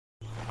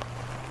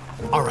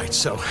All right,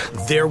 so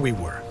there we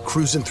were,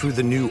 cruising through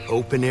the new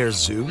open-air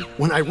zoo,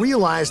 when I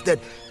realized that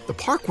the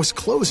park was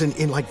closing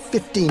in like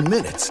 15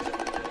 minutes.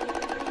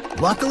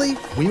 Luckily,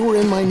 we were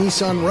in my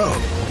Nissan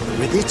Rogue.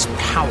 With its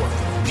powerful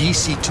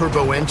VC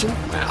turbo engine,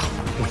 well,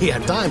 we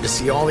had time to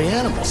see all the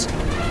animals.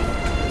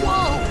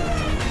 Whoa!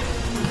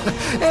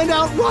 And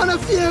outrun a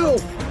few!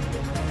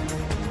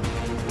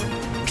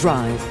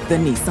 Drive the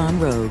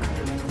Nissan Rogue.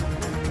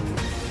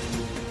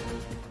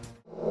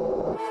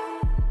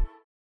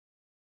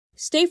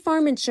 State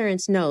Farm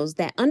Insurance knows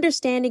that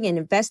understanding and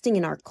investing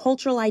in our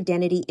cultural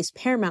identity is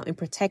paramount in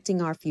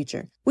protecting our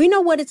future. We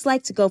know what it's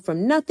like to go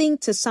from nothing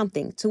to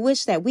something, to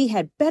wish that we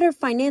had better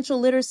financial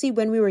literacy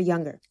when we were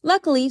younger.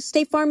 Luckily,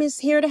 State Farm is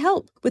here to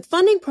help with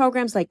funding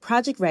programs like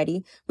Project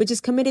Ready, which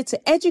is committed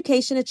to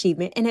education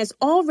achievement and has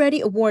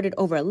already awarded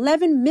over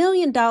 $11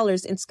 million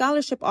in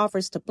scholarship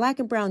offers to Black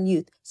and Brown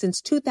youth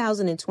since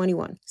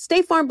 2021.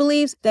 State Farm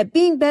believes that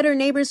being better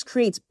neighbors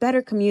creates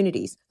better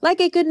communities.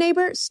 Like a good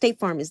neighbor, State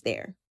Farm is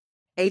there.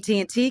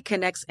 AT&T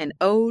connects an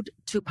ode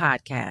to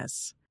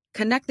podcasts.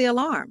 Connect the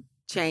alarm.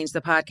 Change the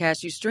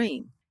podcast you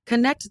stream.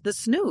 Connect the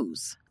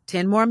snooze.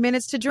 10 more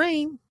minutes to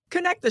dream.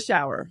 Connect the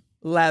shower.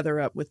 Lather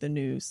up with the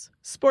news.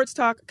 Sports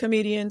talk,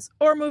 comedians,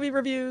 or movie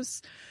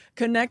reviews.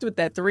 Connect with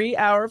that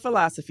 3-hour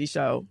philosophy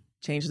show.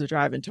 Change the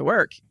drive into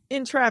work.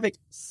 In traffic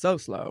so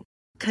slow.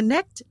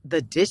 Connect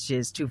the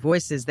dishes to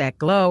voices that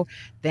glow.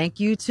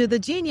 Thank you to the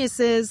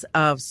geniuses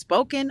of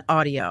spoken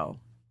audio.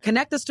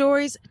 Connect the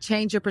stories,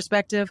 change your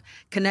perspective.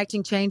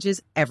 Connecting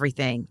changes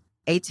everything.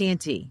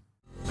 AT&T.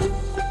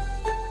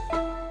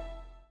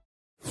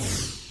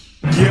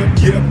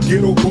 Yep,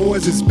 Ghetto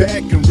Boys is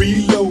back and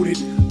reloaded.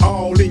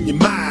 All in your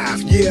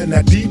mouth, yeah,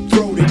 now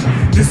deep-throated.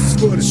 This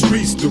is for the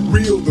streets, the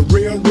real, the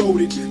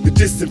railroaded, the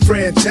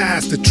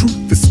disenfranchised, the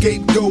truth, the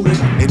scapegoated.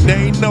 And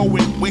they know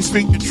it, we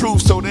speak the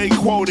truth, so they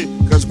quote it.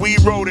 Cause we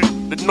wrote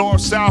it, the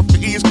north, south, the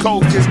east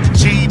coast is the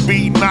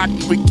GB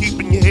knocking, we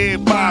keeping your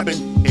head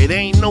bobbing. It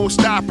ain't no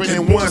stopping.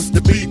 And once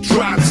the beat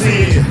drops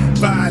in,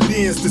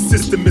 violins, the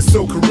system is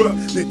so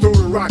corrupt. They throw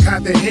the rock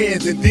out their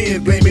hands and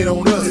then blame it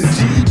on us. It's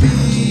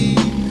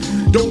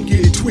GB, don't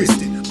get it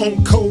twisted.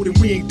 On code and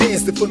we ain't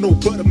dancing for no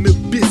buttermilk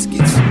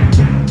biscuits.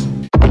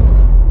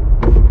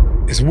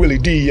 It's Willie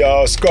D,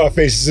 y'all.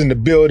 Scarface is in the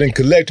building.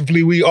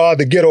 Collectively, we are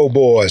the Ghetto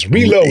Boys.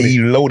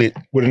 Reloaded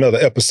with another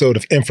episode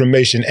of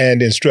information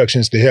and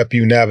instructions to help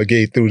you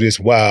navigate through this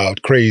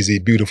wild, crazy,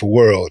 beautiful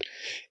world.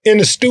 In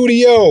the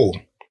studio,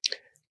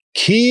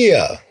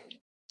 Kia,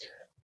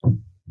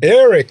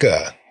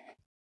 Erica,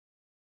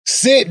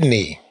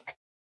 Sydney,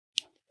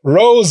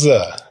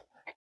 Rosa,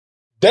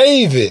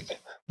 David,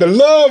 the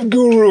love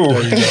guru,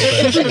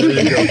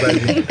 there you go,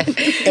 baby.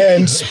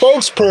 And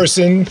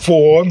spokesperson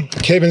for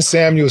Kevin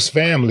Samuels'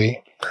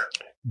 family,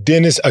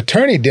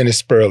 Attorney Dennis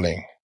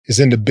Sperling is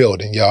in the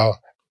building, y'all.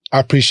 I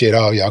appreciate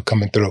all y'all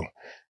coming through.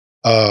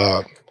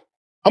 I'm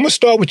going to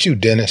start with you,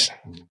 Dennis.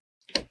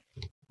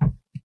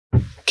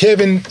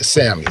 Kevin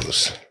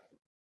Samuels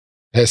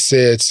has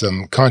said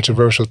some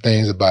controversial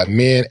things about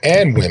men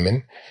and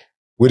women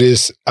with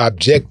his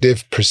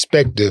objective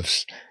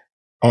perspectives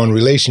on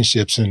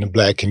relationships in the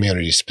Black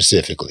community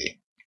specifically.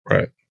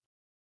 Right.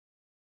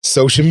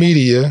 Social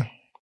media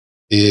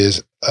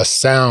is a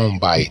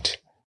soundbite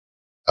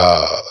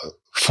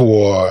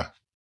for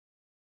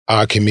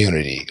our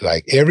community.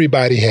 Like,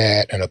 everybody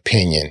had an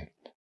opinion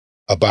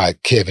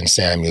about Kevin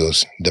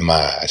Samuels'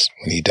 demise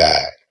when he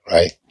died,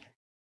 right?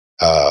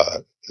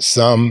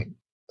 Some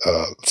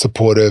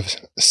supportive,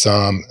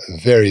 some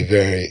very,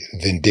 very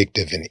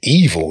vindictive and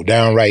evil,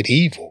 downright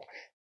evil.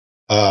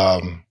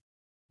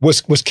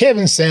 Was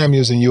Kevin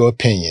Samuels, in your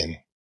opinion,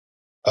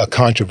 a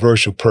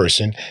controversial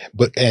person,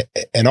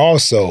 and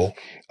also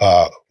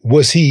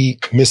was he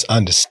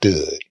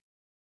misunderstood?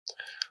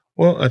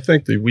 Well, I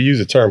think that we use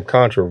the term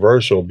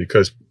controversial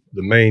because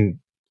the main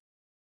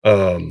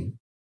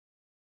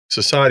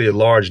society at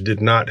large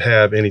did not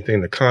have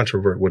anything to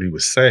controvert what he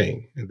was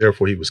saying, and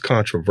therefore he was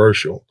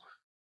controversial.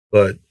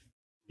 But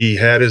he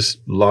had his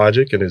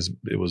logic, and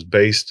it was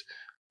based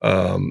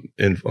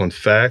on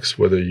facts,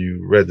 whether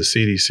you read the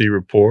CDC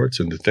reports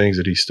and the things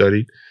that he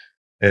studied.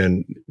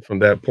 And from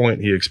that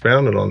point, he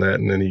expounded on that,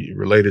 and then he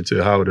related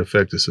to how it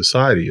affected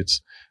society.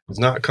 It's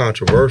not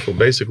controversial.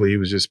 Basically, he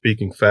was just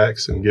speaking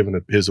facts and giving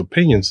his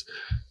opinions,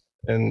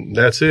 and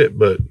that's it.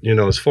 But,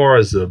 as far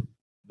as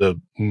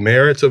the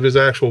merits of his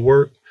actual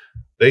work,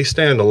 they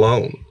stand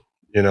alone,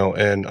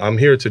 and I'm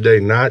here today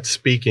not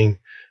speaking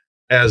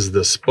as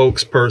the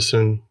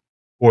spokesperson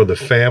for the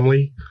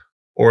family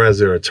or as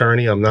their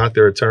attorney. I'm not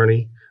their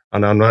attorney,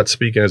 and I'm not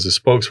speaking as a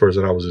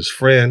spokesperson. I was his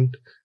friend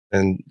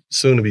and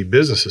soon to be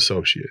business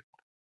associate.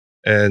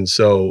 And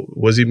so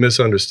was he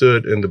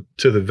misunderstood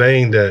to the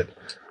vein that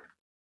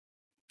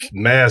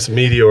mass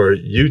media or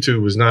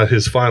YouTube was not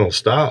his final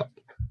stop?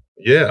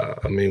 Yeah.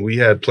 I mean, we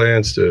had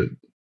plans to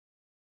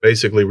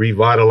basically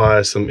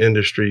revitalize some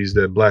industries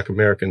that Black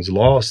Americans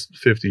lost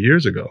 50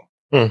 years ago.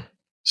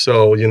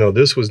 So,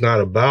 this was not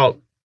about,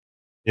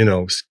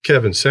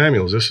 Kevin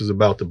Samuels. This is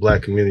about the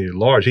Black community at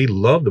large. He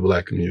loved the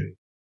Black community.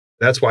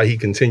 That's why he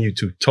continued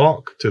to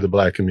talk to the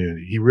black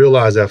community. He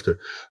realized after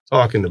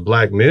talking to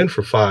black men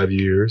for 5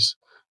 years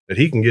that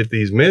he can get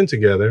these men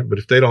together, but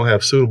if they don't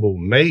have suitable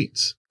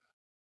mates,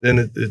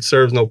 then it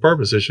serves no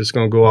purpose. It's just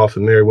going to go off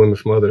and marry women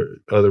from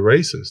other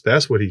races.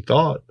 That's what he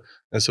thought.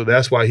 And so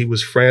that's why he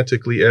was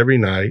frantically every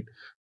night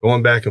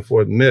going back and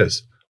forth,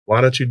 Miss,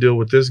 why don't you deal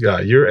with this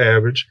guy? You're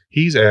average.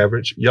 He's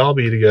average. Y'all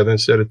be together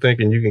instead of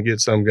thinking you can get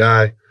some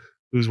guy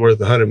who's worth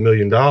 $100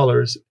 million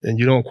and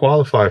you don't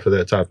qualify for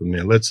that type of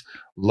man. Let's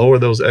lower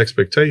those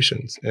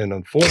expectations. And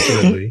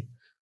unfortunately,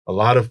 a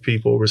lot of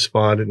people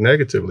responded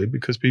negatively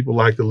because people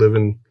like to live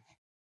in,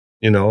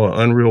 an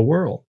unreal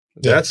world.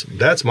 Yeah.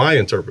 That's my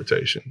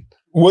interpretation.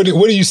 What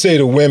do you say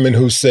to women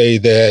who say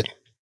that,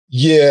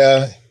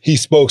 yeah, he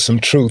spoke some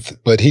truth,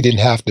 but he didn't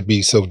have to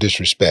be so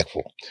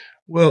disrespectful?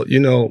 Well,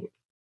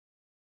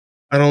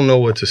 I don't know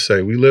what to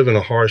say. We live in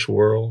a harsh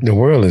world. The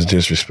world is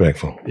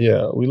disrespectful.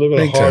 Yeah, we live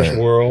in a harsh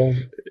world.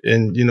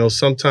 And,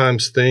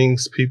 sometimes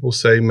things people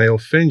say may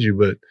offend you,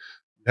 but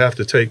you have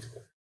to take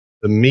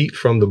the meat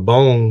from the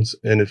bones.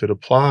 And if it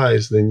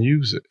applies, then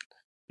use it.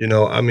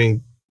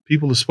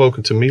 People have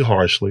spoken to me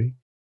harshly.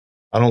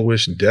 I don't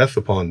wish death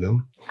upon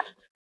them.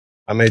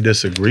 I may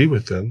disagree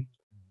with them,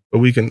 but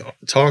we can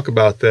talk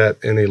about that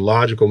in a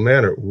logical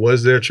manner.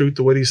 Was there truth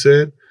to what he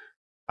said?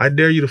 I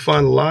dare you to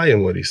find a lie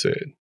in what he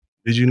said.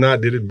 Did you not?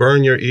 Did it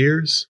burn your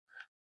ears?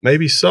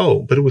 Maybe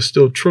so, but it was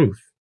still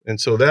truth. And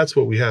so that's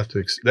what we have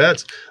to,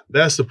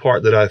 that's the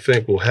part that I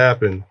think will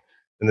happen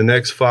in the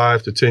next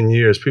 5 to 10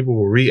 years. People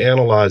will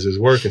reanalyze his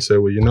work and say,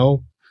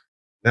 well,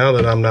 now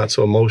that I'm not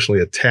so emotionally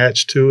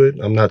attached to it,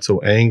 I'm not so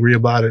angry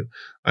about it,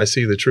 I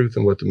see the truth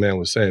in what the man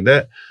was saying.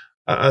 That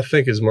I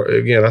think is more,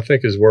 again, I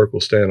think his work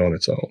will stand on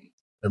its own.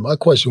 And my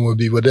question would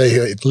be, would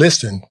they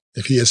listen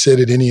if he had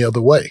said it any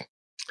other way?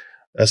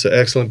 That's an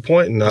excellent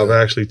point, and I've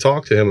actually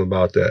talked to him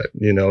about that.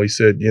 He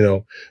said,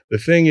 the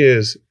thing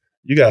is,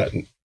 you got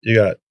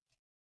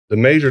the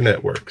major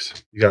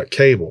networks, you got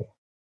cable,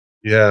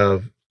 you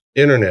have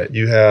internet,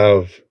 you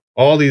have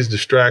all these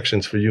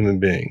distractions for human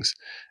beings.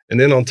 And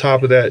then on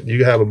top of that,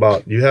 you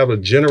have a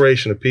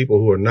generation of people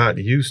who are not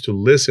used to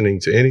listening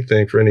to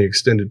anything for any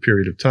extended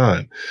period of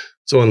time.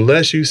 So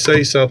unless you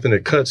say something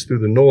that cuts through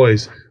the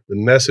noise, the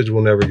message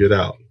will never get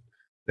out.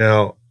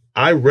 Now,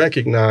 I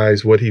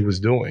recognized what he was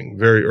doing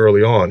very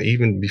early on,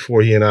 even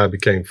before he and I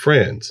became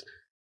friends.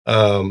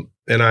 And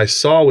I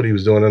saw what he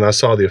was doing, and I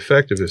saw the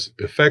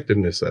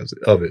effectiveness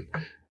of it.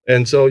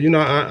 And so,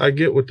 I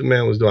get what the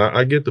man was doing.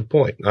 I get the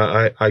point.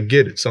 I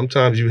get it.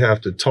 Sometimes you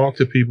have to talk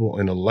to people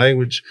in a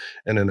language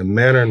and in a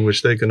manner in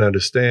which they can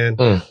understand,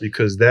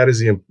 because that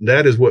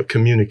is what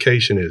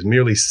communication is.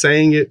 Merely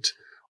saying it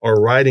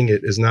or writing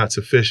it is not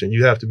sufficient.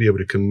 You have to be able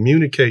to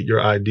communicate your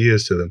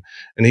ideas to them.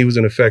 And he was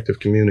an effective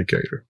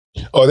communicator.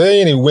 Are there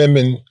any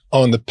women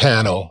on the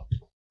panel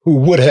who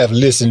would have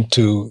listened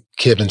to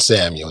Kevin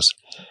Samuels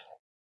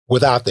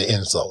without the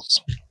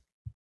insults?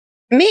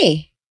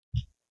 Me.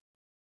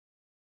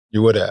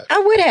 You would have? I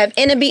would have.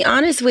 And to be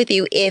honest with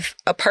you, if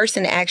a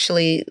person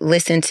actually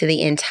listened to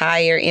the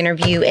entire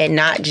interview and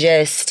not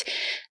just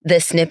the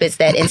snippets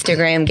that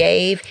Instagram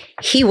gave,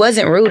 he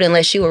wasn't rude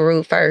unless you were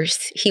rude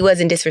first. He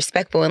wasn't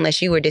disrespectful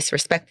unless you were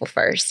disrespectful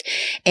first.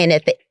 And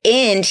at the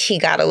end, he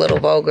got a little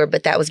vulgar,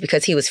 but that was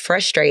because he was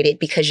frustrated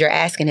because you're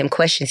asking him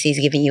questions, he's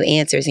giving you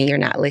answers, and you're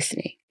not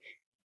listening.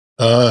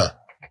 But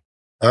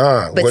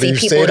see,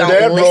 people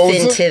don't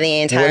listen to the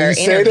entire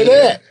interview. What do you say to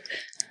that?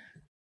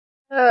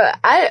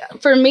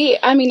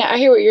 I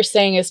hear what you're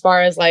saying as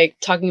far as like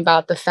talking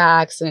about the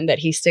facts and that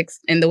he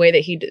sticks in the way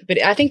that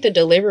but I think the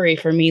delivery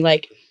for me,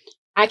 like,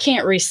 I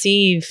can't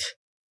receive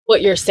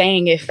what you're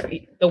saying if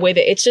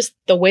it's just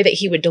the way that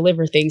he would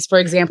deliver things. For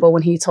example,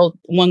 when he told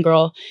one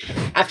girl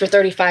after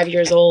 35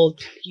 years old,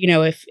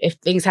 if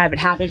things haven't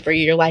happened for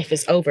you, your life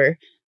is over.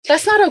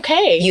 That's not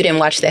okay. You didn't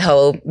watch the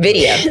whole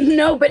video.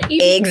 No, but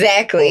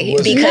exactly.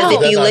 Because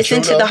if you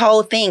listen to the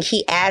whole thing,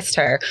 he asked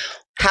her,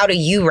 how do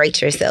you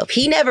rate yourself?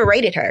 He never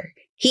rated her.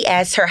 He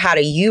asked her, how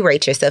do you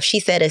rate yourself? She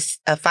said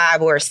a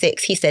 5 or a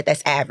 6. He said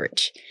that's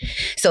average.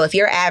 So if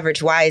you're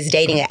average, why is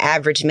dating an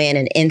average man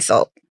an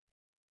insult?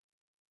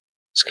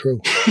 It's true.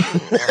 People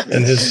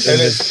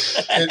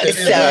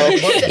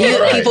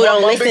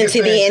don't listen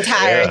to the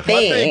entire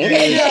thing.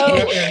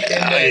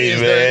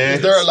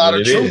 Is there a lot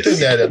of truth in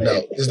that?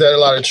 No. Is there a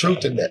lot of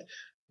truth in that?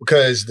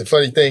 Because the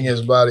funny thing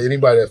is about it,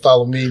 anybody that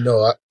follow me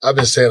know I've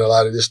been saying a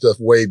lot of this stuff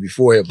way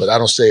before him, but I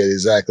don't say it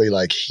exactly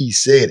like he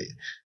said it.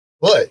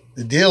 But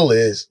the deal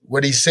is,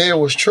 what he said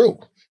was true.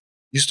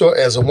 You start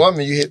as a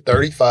woman, you hit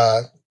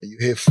 35, you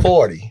hit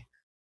 40,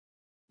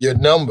 your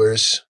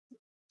numbers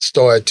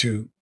start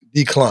to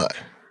decline.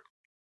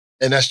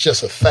 And that's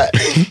just a fact.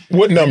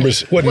 What numbers?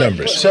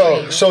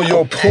 So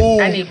your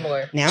pool. I need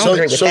more. Now I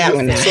agree with that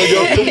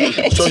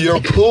one. So your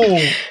pool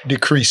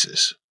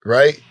decreases,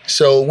 right?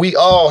 So we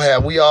all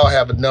have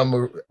a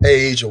number,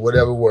 age or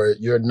whatever, where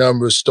your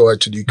numbers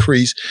start to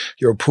decrease,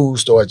 your pool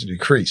starts to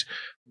decrease.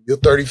 You're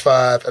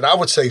 35, and I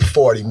would say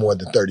 40 more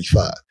than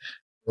 35.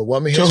 A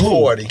woman hits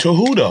 40. To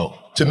who though?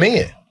 To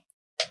men.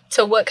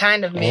 To what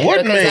kind of man?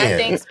 What because man? I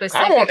think I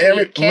specifically want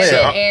every Kevin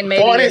man. and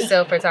maybe 40?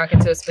 yourself are talking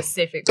to a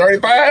specific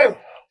 35?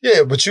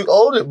 Yeah, but you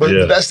older. But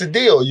Yeah. that's the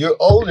deal. You're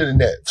older than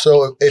that.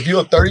 So if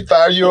you're a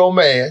 35-year-old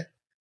man,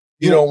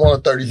 you don't want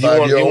a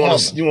 35-year-old woman.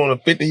 You want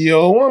a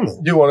 50-year-old woman.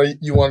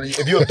 You want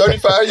if you're a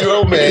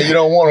 35-year-old man, you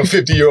don't want a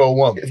 50-year-old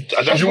woman.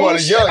 You want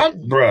a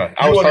young. Bruh,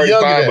 I you was want a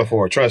younger 35 than.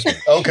 before, trust me.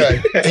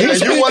 Okay.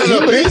 He's you wanted a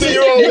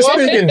 50-year-old He's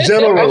woman? speaking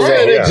general. I'm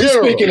saying in He's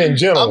general. speaking in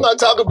general. I'm not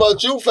talking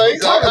about you,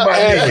 Face. Talk about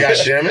me,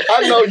 goddammit.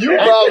 I know you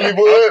probably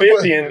would,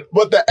 50 and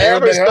but the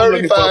average everything I'm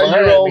looking for behind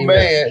 35-year-old me,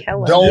 man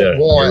Hello. don't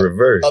want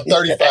reverse. a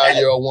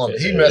 35-year-old woman.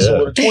 He messing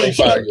with a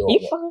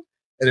 25-year-old woman.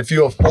 And if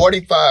you're a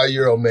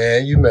 45-year-old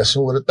man, you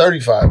messing with a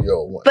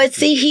 35-year-old woman. But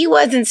see, he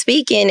wasn't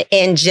speaking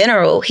in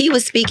general. He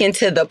was speaking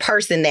to the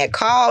person that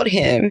called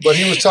him. But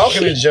he was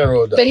talking in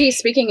general, though. But he's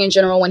speaking in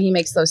general when he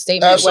makes those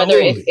statements, whether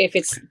Absolutely. if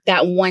it's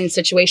that one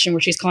situation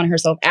where she's calling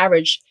herself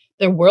average,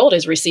 the world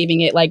is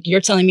receiving it. Like, you're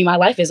telling me my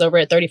life is over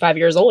at 35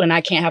 years old and I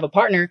can't have a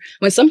partner.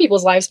 When some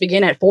people's lives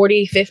begin at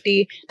 40,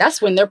 50,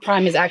 that's when their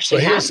prime is So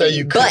actually he happening. say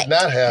you could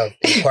not have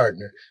a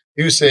partner.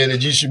 He was saying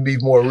that you should be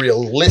more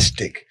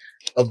realistic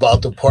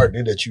about the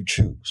partner that you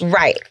choose.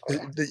 Right.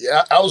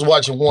 I was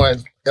watching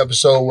one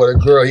episode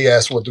where he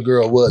asked what the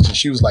girl was, and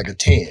she was like a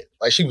 10.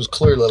 Like, she was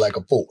clearly like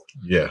a 4.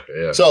 Yeah.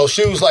 So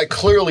she was like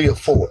clearly a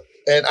 4.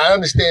 And I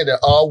understand that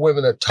all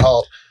women are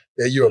taught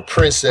that you're a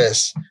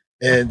princess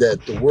and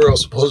that the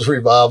world's supposed to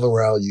revolve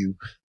around you.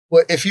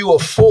 But if you're a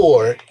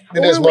 4,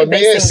 then as my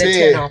man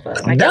said,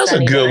 That's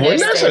a good one.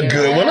 That's a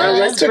good one.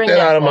 I took that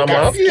out of my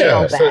mouth.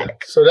 Yeah.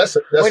 So that's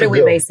What a are we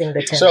good basing one.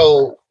 the 10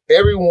 So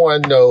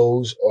everyone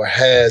knows or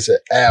has an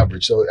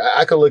average. So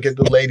I can look at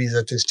the ladies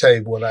at this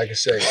table and I can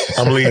say,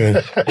 I'm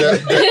leaving.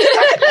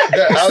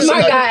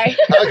 Smart guy.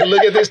 I can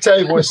look at this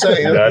table and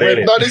say,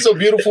 no, these are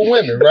beautiful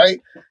women, right?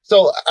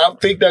 So I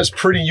think that's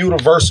pretty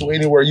universal.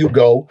 Anywhere you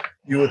go,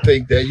 you would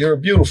think that you're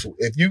beautiful.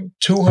 If you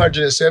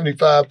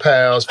 275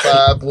 pounds,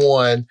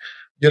 5'1",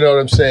 you know what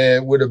I'm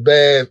saying, with a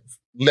bad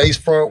lace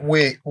front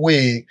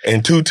wig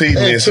and 2 teeth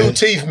and missing. 2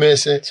 teeth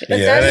missing.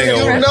 Yeah,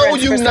 You know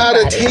you're not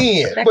a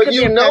 10, but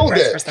you know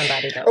that. For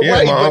somebody, though. Right,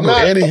 Yeah, my but Uncle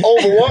not Eddie.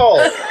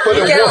 overall.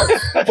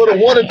 For the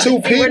 1 or 2 See,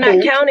 people, we're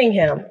not counting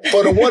him.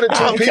 for the 1 or 2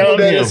 I'm people counting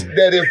that him.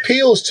 that it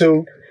appeals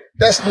to,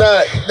 that's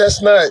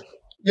not,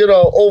 you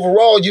know,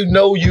 overall, you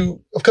know,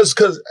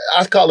 because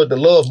I call it the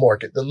love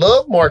market. The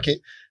love market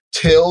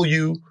tell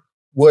you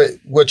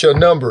what your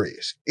number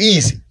is.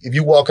 Easy. If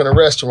you walk in a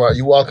restaurant,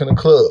 you walk in a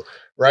club,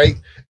 right?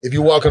 If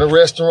you walk in a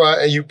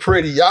restaurant and you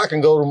pretty, y'all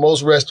can go to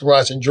most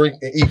restaurants and drink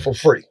and eat for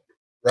free,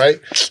 right?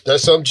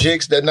 There's some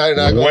chicks that night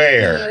not gonna,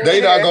 Where? they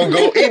not gonna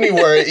go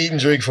anywhere and eat and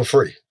drink for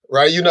free.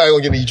 Right? You're not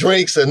gonna get any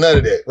drinks or none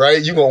of that,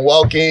 right? You're gonna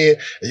walk in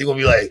and you're gonna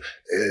be like,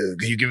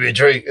 can you give me a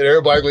drink? And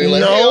everybody gonna be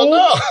like, hell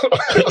no.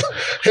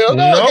 Hell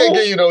no, I can't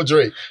give you no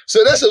drink.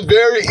 So that's a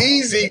very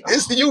easy,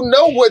 you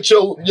know what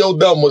your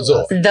numbers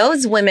are.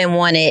 Those women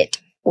wanted,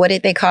 what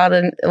did they call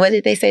them? What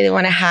did they say? They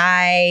wanted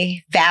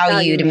high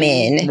valued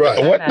men.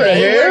 Right. What the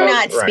They hell? were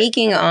not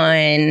speaking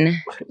on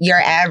your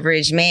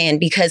average man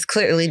because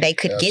clearly they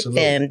could Absolutely.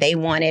 get them. They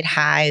wanted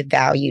high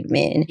valued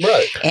men.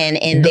 Right. And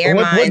in their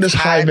What minds, does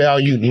high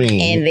valued mean?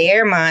 in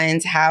their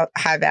minds, how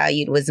high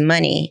valued was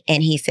money.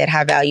 And he said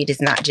high valued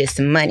is not just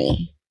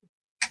money.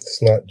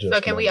 It's not just.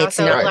 So can we It's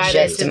also not apply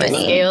that just to the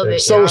money. scale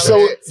that So- y'all so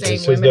are It's saying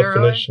his women are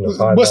on? definition of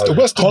high What's the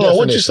value. definition? Hold on,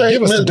 what'd you say?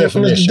 Give us the Mr.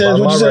 definition. By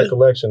What'd my you say?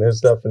 recollection, his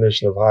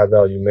definition of high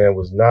value man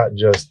was not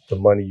just the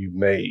money you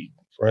made.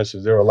 For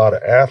instance, there are a lot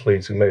of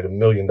athletes who made $1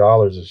 million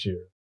this year,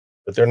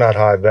 but they're not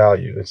high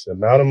value. It's the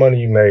amount of money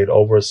you made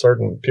over a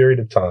certain period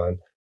of time,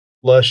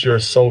 plus your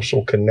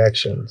social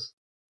connections.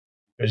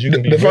 Because you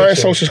can be Define rich and-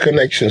 social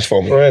connections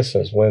for me. For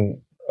instance,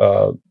 when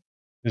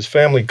his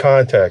family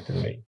contacted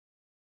me,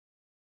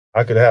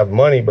 I could have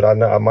money, but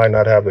I might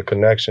not have the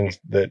connections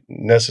that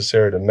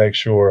necessary to make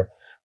sure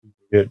we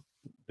get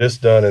this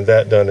done and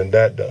that done and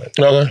that done.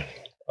 Okay.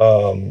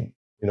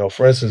 You know,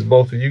 for instance,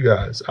 both of you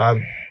guys,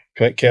 I've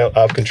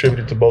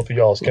contributed to both of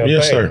y'all's campaigns.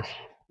 Yes, sir.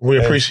 We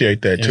And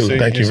appreciate that you too. see-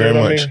 Thank you you see very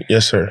what I much. mean?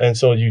 Yes, sir. And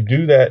so you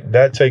do that.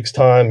 That takes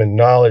time and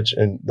knowledge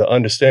and the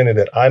understanding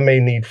that I may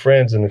need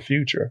friends in the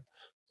future.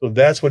 So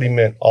that's what he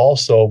meant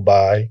also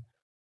by,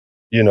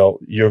 you know,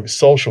 your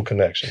social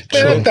connections.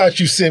 Man, I thought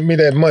you sent me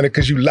that money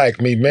because you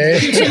like me, man.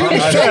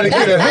 I'm trying to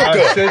get a I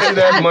hookup. sent you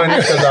that money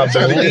because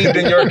I believed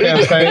in your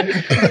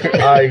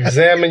campaign. I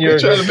examined your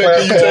Trying to make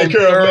sure you take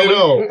care of it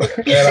all.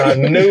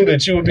 and I knew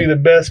that you would be the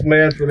best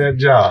man for that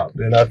job.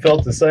 And I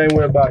felt the same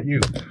way about you.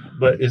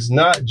 But it's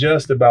not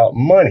just about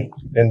money.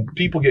 And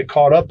people get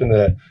caught up in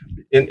that.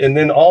 And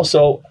then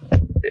also,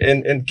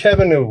 and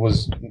Kevin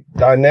was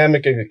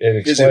dynamic at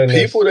Is explaining it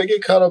this. people that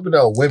get caught up in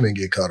that or women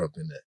get caught up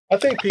in that? I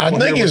think people I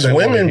think hear it's what they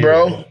wanna women, hear.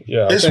 bro. Yeah,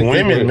 I It's think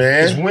women, people-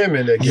 man. It's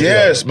women that get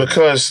Yes, caught up.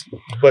 because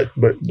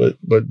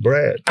But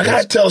Brad, I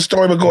gotta tell a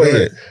story, but go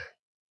ahead.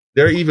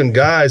 there are even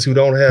guys who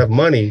don't have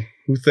money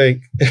who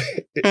think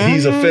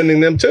he's offending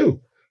them too.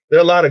 There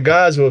are a lot of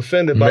guys who are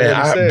offended by what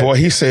he said. Boy,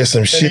 he said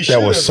some shit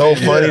that was so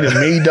funny to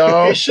me,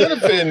 dog. He should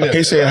have been there.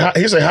 He said,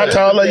 how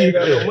tall are you?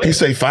 He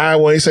said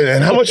 5'1". He said,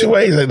 and how much you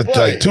weigh? He said,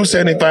 like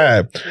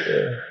 275.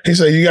 He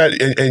said, you got,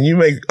 and you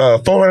make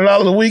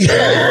 $400 a week? He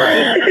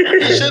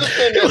should have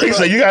been there. He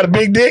said, you got a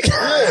big dick?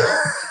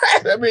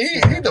 I mean,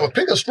 he don't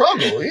pick a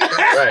struggle.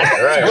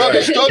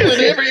 Right. Struggling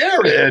in every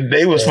area. And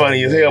they was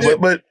funny as hell.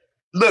 But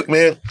look,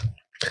 man,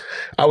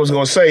 I was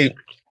going to say,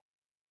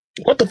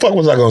 what the fuck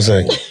was I going to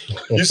say?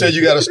 You said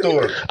you got a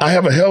story. I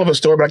have a hell of a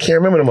story, but I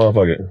can't remember the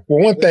motherfucker.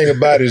 Well, one thing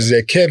about it is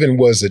that Kevin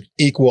was an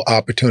equal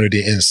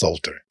opportunity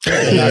insulter.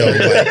 You know,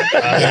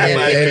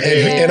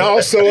 and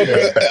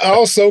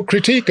also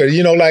critiquer.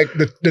 You know, like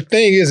the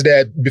thing is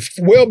that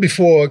well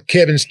before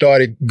Kevin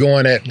started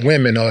going at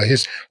women or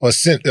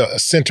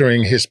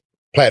centering his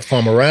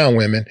platform around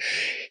women,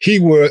 he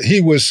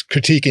was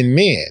critiquing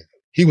men.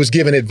 He was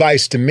giving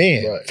advice to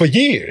men for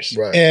years,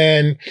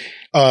 and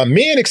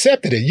men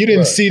accepted it. You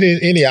didn't see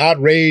any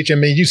outrage. I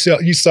mean, you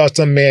saw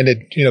some men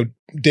that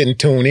didn't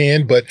tune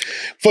in, but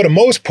for the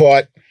most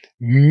part,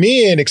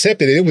 men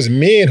accepted it. It was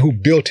men who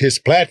built his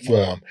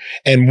platform,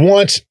 and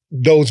once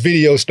those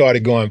videos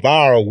started going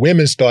viral,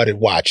 women started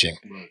watching.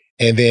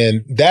 And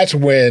then that's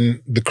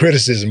when the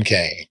criticism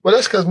came. Well,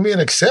 that's because men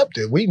accept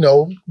it. We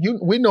know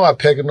our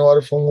pecking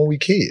order from when we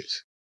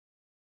kids.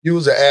 You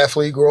was an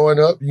athlete growing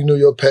up, you knew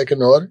your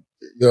pecking order.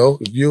 You know,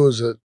 if you was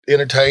an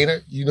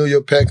entertainer, you knew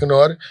your pecking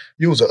order.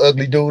 You was an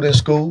ugly dude in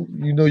school,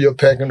 you knew your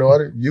pecking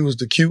order. You was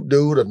the cute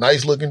dude, a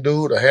nice looking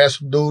dude, a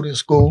handsome dude in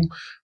school.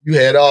 You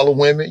had all the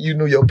women, you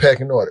knew your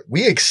pecking order.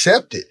 We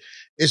accept it.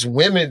 It's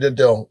women that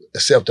don't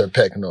accept their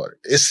pecking order.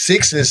 It's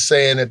sixes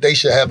saying that they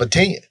should have a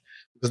 10.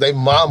 Because their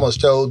mamas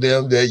told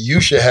them that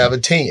you should have a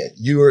 10.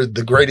 You are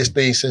the greatest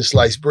thing since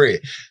sliced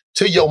bread.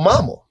 To your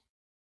mama.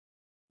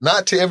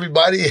 Not to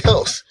everybody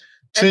else.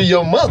 To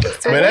your mother.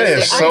 Man, that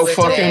is so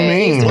fucking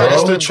mean, bro.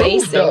 That's the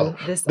truth, though.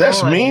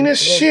 That's mean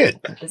as shit.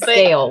 The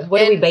scale.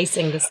 What are we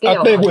basing the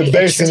scale I think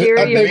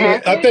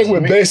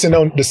we're basing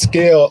on the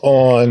scale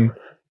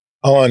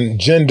on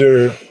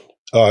gender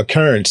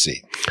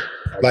currency.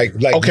 Like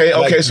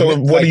okay. So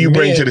what do you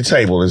bring to the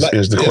table is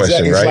the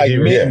question, it's right?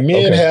 Like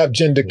men have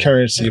gender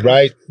currency,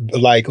 right?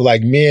 Like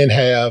men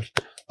have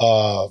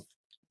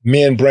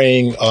men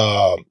bring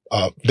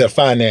their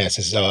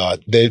finances.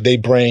 They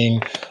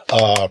bring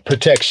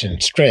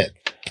protection, strength.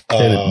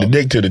 The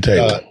dick to the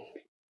table.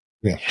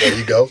 Yeah. There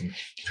you go.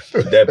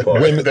 That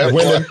part. Women.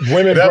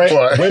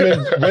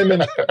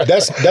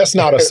 That's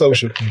not a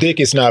social. Dick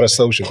is not a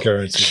social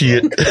currency.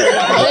 Shit.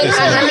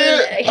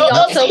 He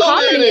also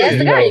commented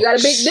yesterday. You got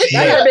a big dick.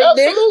 I got a big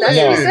dick. That's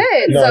what he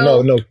said.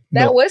 No.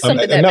 That was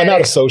something that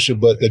not a social,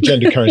 but a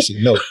gender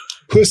currency. No,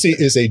 pussy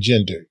is a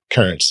gender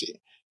currency.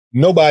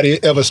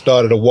 Nobody ever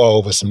started a war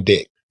over some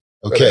dick.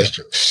 Okay.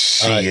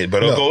 Shit,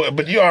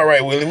 but you're all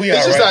right, Willie.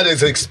 It's just not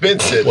as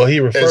expensive. Well, he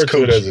referred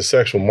to it as a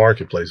sexual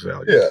marketplace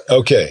value. Yeah.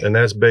 Okay. And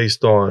that's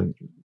based on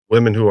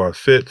women who are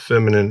fit,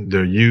 feminine,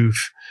 their youth.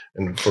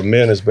 And for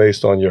men, it's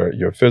based on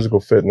your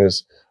physical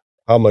fitness,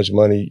 how much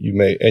money you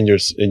make, and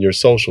your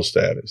social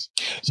status.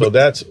 So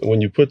that's when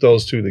you put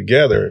those two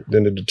together,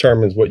 then it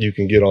determines what you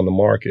can get on the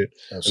market.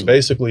 And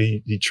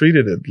basically, he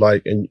treated it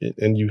like, and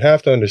you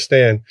have to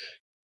understand,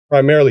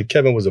 primarily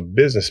Kevin was a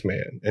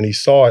businessman, and he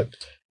saw it.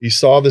 He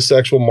saw the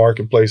sexual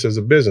marketplace as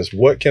a business.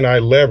 What can I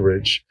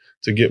leverage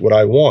to get what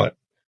I want?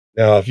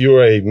 Now, if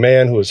you're a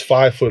man who is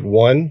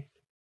 5'1",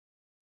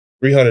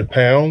 300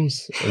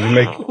 pounds, and you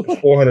make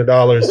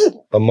 $400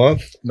 a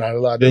month, not a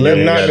lot. Then you're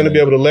not going to be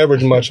able to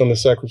leverage much on the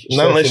sexual.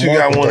 Not unless you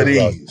got one of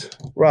these,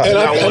 right?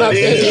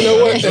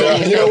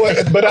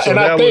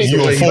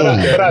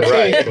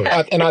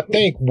 And I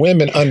think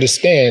women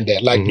understand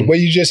that. Like the way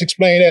you just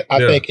explained it, I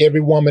think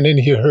every woman in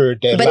here heard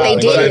that. But they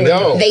didn't.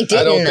 They didn't.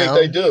 I don't think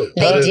they do.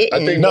 They didn't.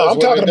 I think no, I'm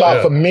talking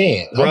about for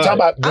men. I'm talking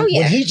about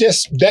when he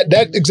just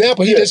that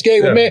example he just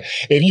gave a man.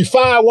 If you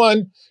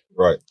 5'1",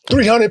 right,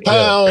 300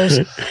 pounds,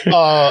 make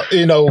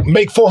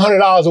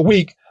 $400 a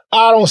week.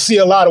 I don't see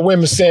a lot of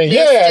women saying,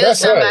 there's that's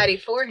somebody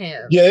right. for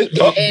him. Yeah,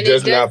 and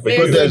there's still somebody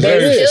for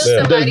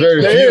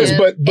him.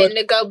 And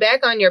to go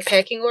back on your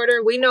pecking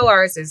order, we know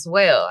ours as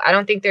well. I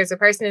don't think there's a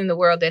person in the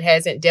world that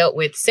hasn't dealt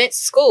with since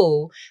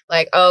school,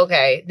 like,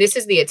 okay, this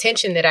is the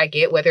attention that I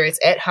get, whether it's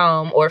at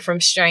home or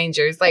from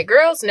strangers. Like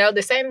girls know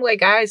the same way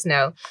guys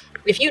know.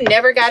 If you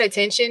never got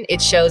attention,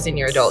 it shows in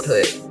your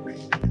adulthood,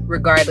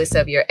 regardless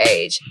of your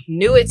age.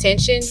 New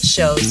attention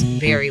shows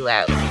very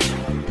loudly.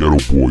 Ghetto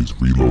Boys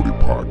Reloaded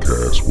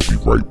podcast will be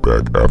right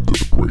back after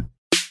the break.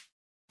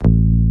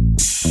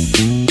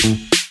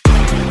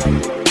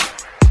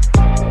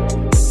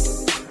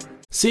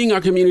 Seeing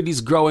our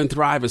communities grow and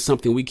thrive is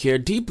something we care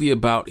deeply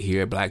about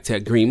here at Black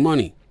Tech Green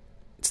Money.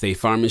 State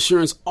Farm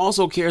Insurance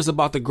also cares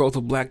about the growth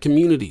of Black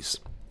communities.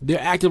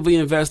 They're actively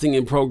investing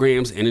in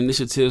programs and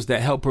initiatives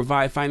that help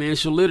provide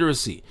financial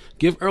literacy,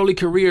 give early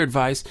career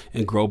advice,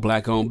 and grow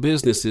Black-owned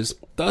businesses,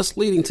 thus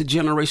leading to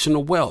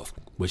generational wealth,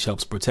 which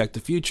helps protect the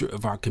future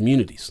of our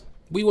communities.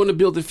 We want to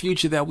build a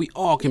future that we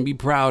all can be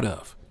proud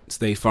of.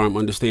 State Farm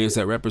understands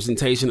that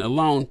representation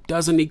alone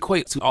doesn't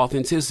equate to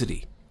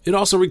authenticity. It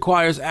also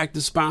requires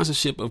active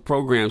sponsorship of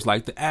programs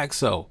like the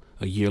ACT-SO,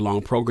 a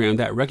year-long program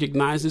that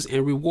recognizes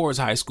and rewards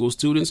high school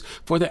students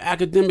for their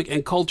academic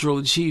and cultural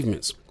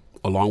achievements,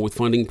 along with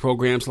funding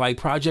programs like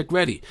Project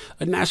Ready,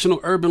 a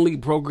National Urban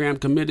League program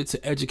committed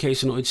to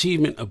educational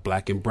achievement of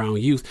Black and brown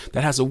youth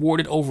that has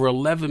awarded over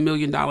 $11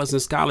 million in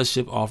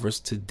scholarship offers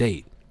to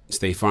date.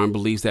 State Farm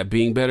believes that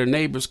being better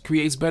neighbors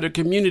creates better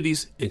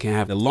communities and can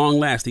have a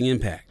long-lasting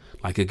impact.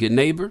 Like a good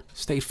neighbor,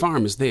 State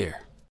Farm is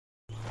there.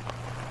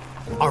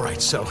 All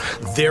right, so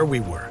there we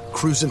were,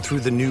 cruising through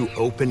the new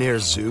open-air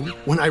zoo,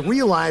 when I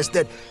realized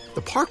that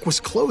the park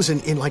was closing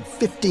in like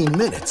 15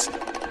 minutes.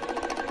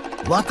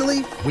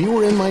 Luckily, we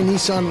were in my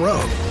Nissan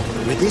Rogue.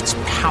 With its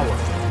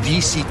powerful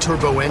VC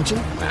turbo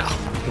engine, well,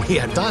 we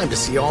had time to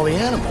see all the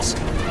animals.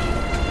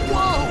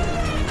 Whoa!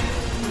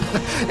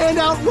 And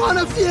outrun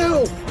a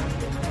few!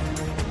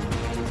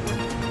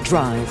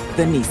 Drive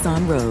the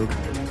Nissan Rogue.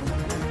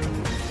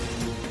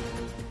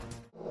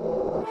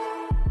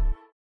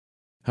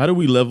 How do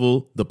we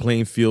level the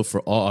playing field for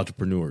all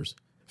entrepreneurs?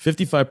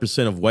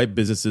 55% of white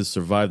businesses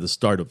survive the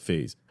startup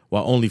phase,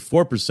 while only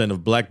 4%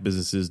 of Black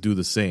businesses do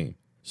the same.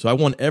 So I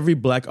want every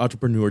Black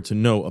entrepreneur to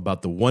know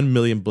about the 1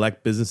 Million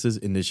Black Businesses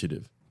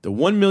Initiative. The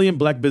 1 Million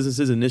Black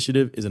Businesses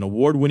Initiative is an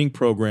award-winning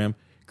program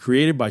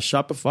created by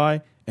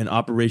Shopify and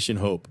Operation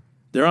Hope.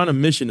 They're on a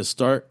mission to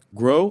start,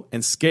 grow,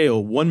 and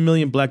scale 1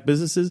 million Black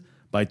businesses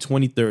by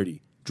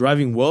 2030,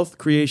 driving wealth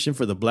creation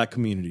for the Black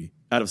community.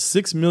 Out of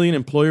 6 million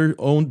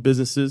employer-owned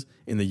businesses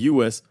in the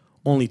U.S.,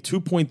 only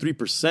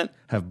 2.3%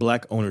 have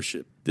Black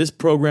ownership. This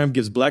program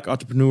gives Black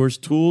entrepreneurs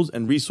tools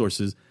and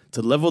resources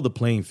to level the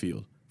playing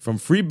field, from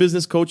free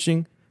business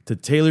coaching to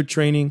tailored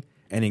training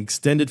and an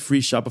extended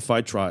free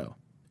Shopify trial.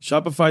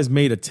 Shopify's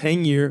made a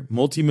 10-year,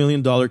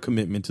 multi-million-dollar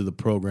commitment to the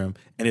program,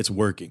 and it's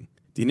working.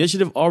 The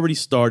initiative already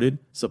started,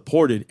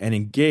 supported, and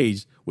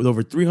engaged with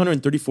over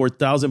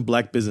 334,000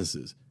 Black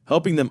businesses,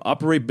 helping them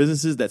operate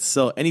businesses that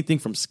sell anything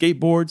from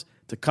skateboards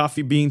to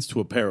coffee beans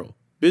to apparel.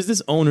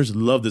 Business owners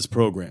love this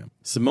program.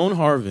 Simone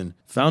Harvin,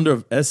 founder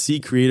of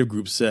SC Creative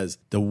Group, says,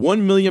 "The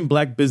 1 million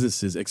Black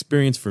businesses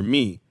experience for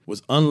me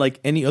was unlike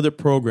any other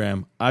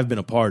program I've been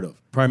a part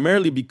of,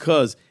 primarily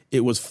because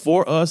it was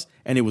for us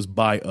and it was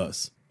by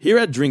us." Here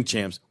at Drink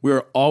Champs, we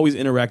are always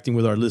interacting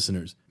with our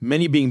listeners,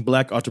 many being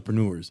Black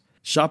entrepreneurs.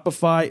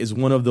 Shopify is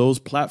one of those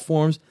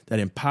platforms that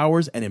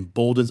empowers and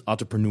emboldens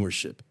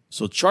entrepreneurship.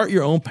 So chart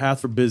your own path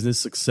for business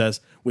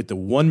success with the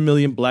 1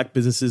 Million Black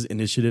Businesses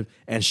Initiative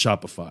and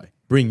Shopify.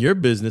 Bring your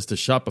business to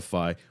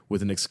Shopify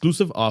with an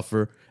exclusive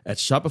offer at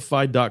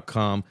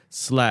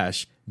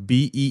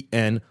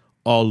shopify.com/BEN,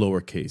 all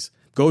lowercase.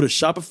 Go to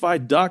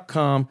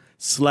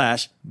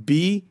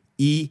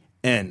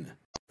shopify.com/BEN.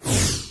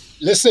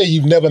 Let's say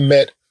you've never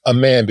met a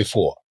man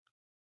before,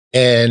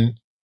 and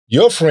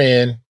your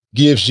friend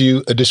gives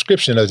you a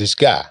description of this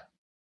guy.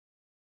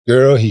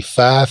 Girl, he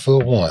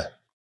 5'1",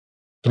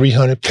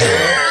 300 pounds.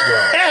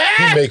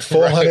 He make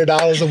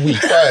 $400 a week.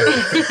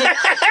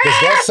 Does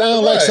that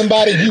sound like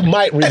somebody you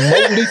might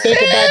remotely think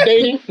about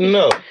dating?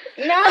 No.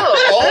 No.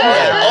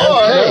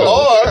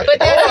 But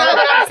that's not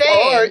what I'm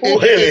saying.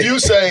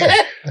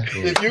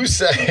 If you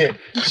say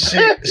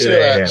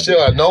she'll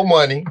have no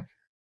money,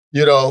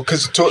 you know,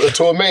 because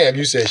to a man,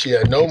 you said she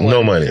had no money.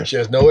 No money. She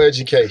has no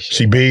education.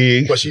 She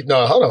big. But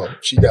hold on.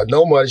 She got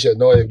no money. She has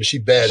no education, but she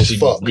bad as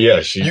fuck.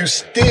 Yeah, you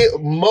still,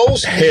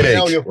 most men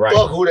don't give a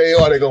fuck who they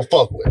are, they're going to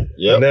fuck with.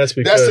 Yep. And that's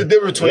the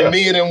difference between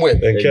men and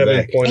women. And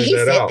Kevin pointed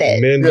that out.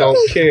 Men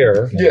don't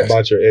care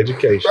about your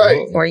education.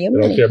 Or your they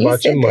don't money. care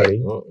about your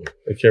money.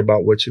 They care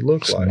about what you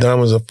look like.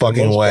 Dumb as a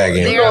fucking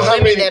wagon. There are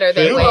women that are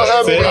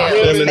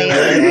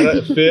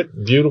that way.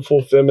 Fit,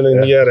 beautiful,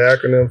 feminine. He had an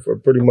acronym for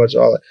pretty much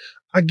all that.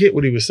 I get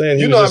what he was saying.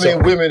 You know what I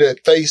mean? Women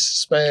that face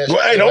smash. Well,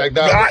 hey, don't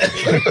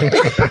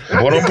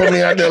put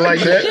me out there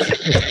like that.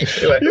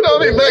 You know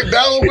what I mean?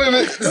 McDonald's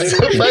women.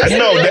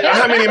 No,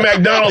 how many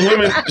McDonald's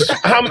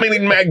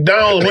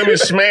women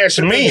smash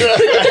me?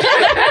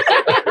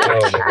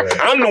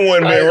 I'm the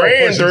one that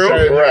ran through.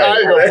 I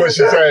ain't gonna push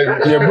your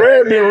time. Your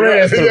brand been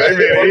ran through.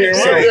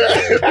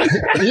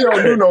 You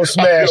don't do no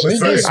smash. I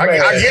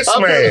get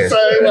smashed.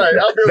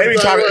 They be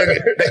talking.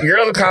 That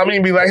girl will call me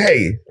and be like,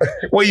 "Hey,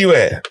 where you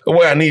at?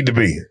 Where I need to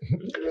be."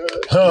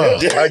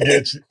 I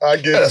get you.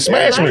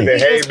 Smash me.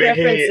 Hey, big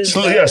head. Yes,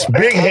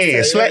 big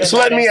head.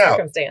 Slut me out.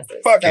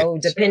 Fuck so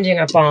depending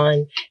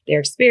upon their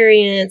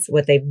experience,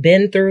 what they've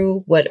been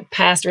through, what a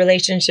past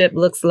relationship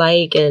looks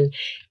like, and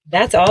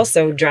that's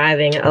also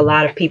driving a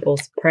lot of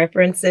people's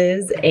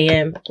preferences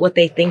and what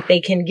they think they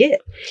can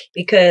get.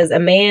 Because a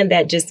man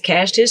that just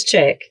cashed his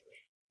check,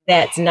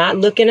 that's not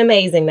looking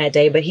amazing that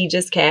day, but he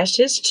just cashed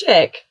his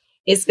check,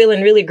 is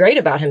feeling really great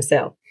about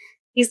himself.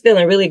 He's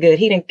feeling really good.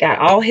 He done got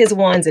all his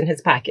ones in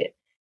his pocket.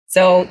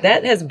 So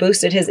that has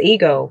boosted his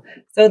ego.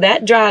 So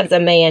that could drive a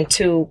man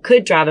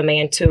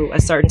to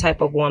a certain type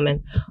of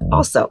woman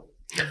also.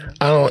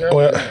 I don't,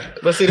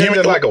 but see, that's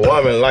just like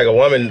a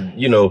woman,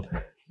 you know,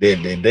 they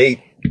date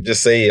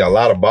just say a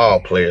lot of ball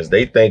players,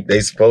 they think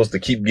they supposed to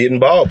keep getting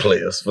ball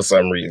players for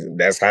some reason.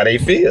 That's how they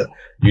feel,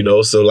 you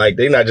know? So like,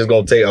 they're not just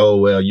going to take, oh,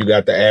 well, you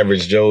got the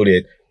average Joe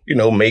that, you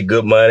know, make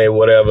good money,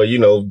 whatever, you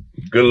know,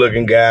 good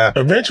looking guy.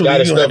 Eventually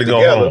you're going to have to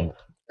go home.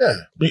 Yeah.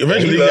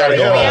 Eventually you got to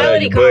go home.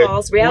 Reality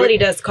calls. Reality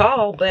does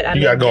call, but I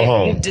mean, gotta go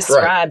home. you've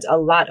described a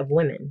lot of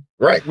women.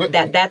 Right.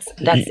 That's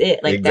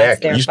it. Like, that's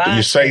their vibe.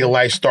 Your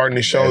cellulite starting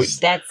to show.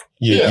 That's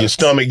your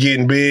stomach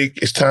getting big.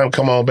 It's time to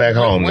come on back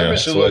home now. Women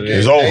should look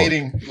It's at over.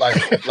 dating like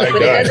but it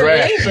doesn't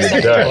mean for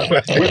some people.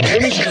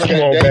 Women should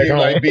look at dating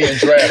like being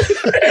drafted.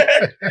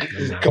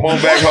 Come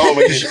on back home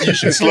and you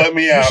should slut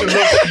me out.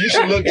 You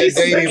should look at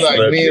dating like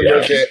men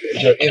look at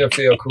your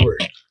NFL career.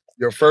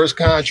 Your first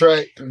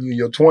contract when you're in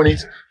your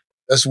 20s,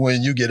 that's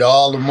when you get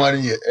all the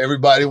money.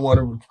 Everybody want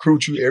to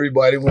recruit you.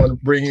 Everybody want to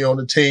bring you on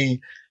the team.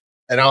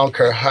 And I don't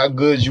care how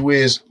good you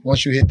is.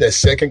 Once you hit that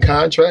second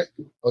contract,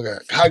 okay,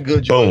 how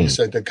good you is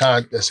at that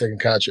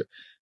second contract,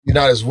 you're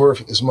not as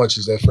worth as much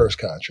as that first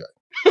contract.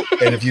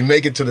 And if you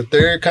make it to the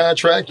third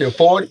contract, your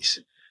 40s,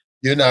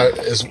 you're not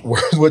as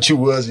worth what you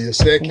was in your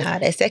second. Nah,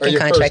 that second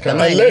contract.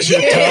 Unless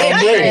you're Tom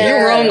Brady.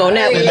 You're wrong on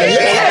that one.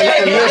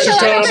 Unless you're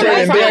Tom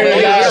Brady, and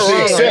then that's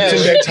the exception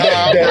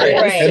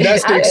and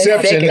that's the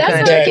exception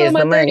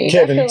that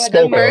Kevin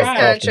spoke of. First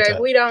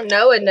contract, we don't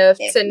know enough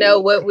to know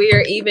what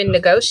we're even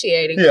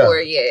negotiating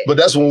for yet. But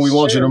that's when we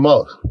want you the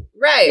most.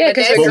 Right. Yeah,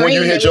 but when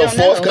you hit your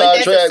fourth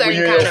contract, when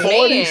you're in your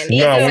 40s,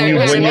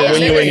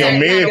 when you're in your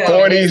mid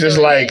 40s, it's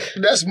like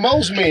that's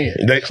most men.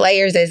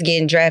 Players that's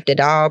getting drafted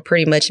all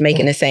pretty much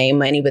making the same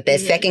money, but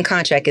that second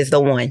contract is the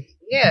one.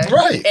 Yeah.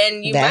 Right.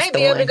 And you That's might the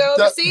be able to one. go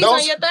overseas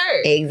on your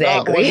third.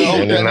 Exactly.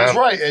 That's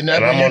right. And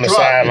I'm on the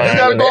sideline. You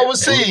gotta go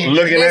overseas.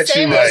 Looking at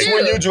you that's like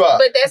when you drop.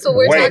 But that's what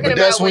we're talking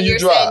about when you're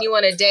drop. saying you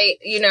want to date,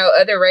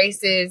 other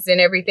races and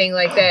everything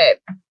like that.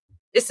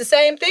 It's the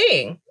same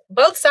thing.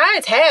 Both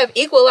sides have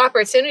equal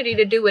opportunity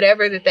to do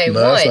whatever that they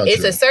want.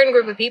 It's a certain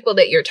group of people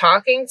that you're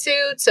talking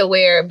to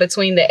where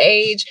between the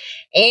age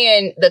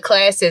and the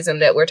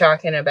classism that we're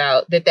talking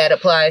about, that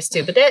applies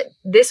to. But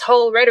this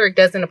whole rhetoric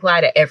doesn't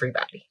apply to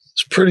everybody.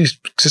 It's pretty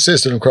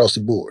consistent across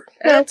the board.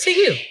 Up to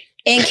you.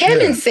 And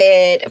Kevin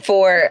said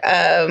for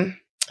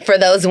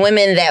those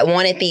women that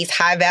wanted these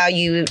high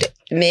valued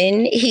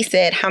men, he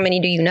said, how many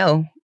do you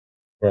know?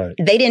 Right.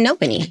 They didn't know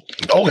any.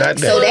 Oh, goddamn.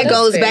 So that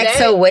goes back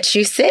to what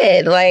you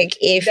said. Like,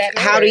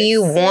 how do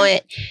you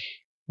want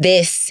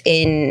this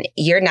and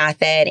you're not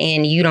that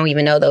and you don't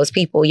even know those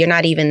people? You're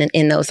not even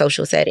in those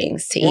social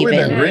settings to We're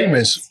even. in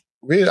agreements.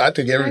 I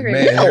think every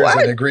man here is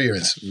in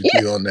agreement with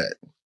you on that.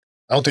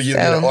 I don't think you'll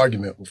get an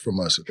argument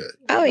from us with that.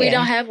 Oh, We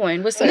don't have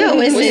one. What's that?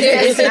 No, it's not.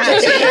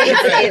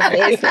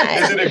 It's not.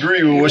 Is it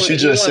agree with what she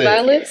just said?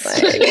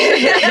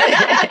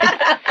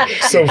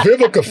 So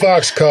Vivica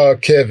Fox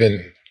called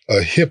Kevin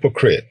a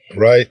hypocrite,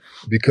 right?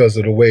 Because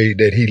of the way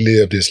that he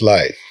lived his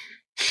life.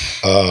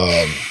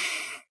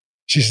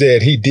 She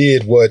said he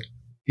did what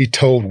he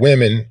told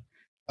women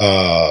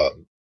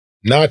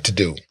not to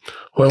do.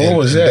 Well, what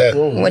was that?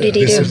 What did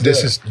he do?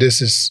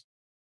 This is.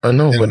 I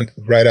know, but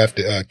right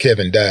after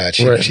Kevin died,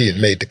 she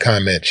had made the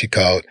comment. She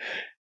called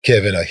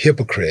Kevin a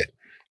hypocrite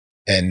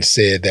and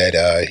said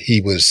that he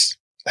was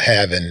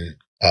having.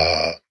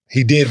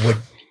 He did what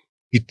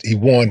he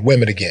warned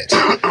women against,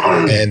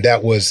 and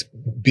that was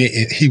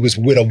he was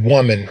with a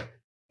woman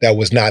that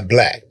was not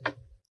black,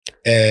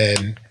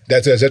 and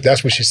that's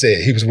what she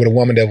said. He was with a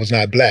woman that was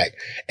not black,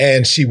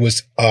 and she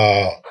was,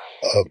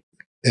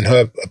 in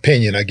her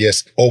opinion, I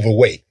guess,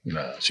 overweight.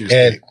 Nah, she was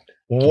thick.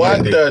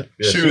 What the?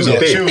 She was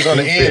on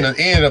the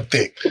end of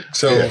thick.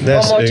 So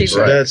that's a and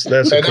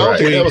I don't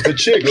think that was the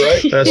chick,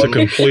 right? That's a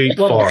complete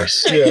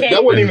farce. Yeah,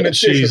 that wasn't even a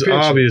chick. She's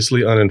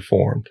obviously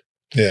uninformed.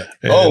 Yeah.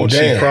 And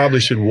she probably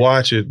should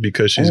watch it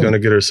because she's going to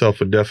get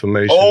herself a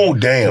defamation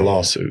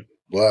lawsuit.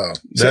 Wow.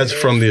 That's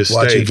from the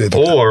estate.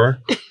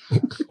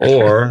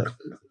 Or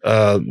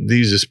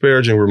these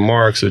disparaging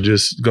remarks are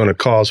just going to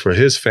cause for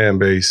his fan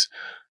base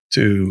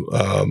to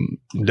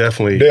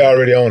definitely. They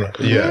already own her.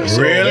 Yeah.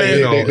 So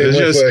really? It's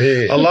just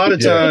a lot of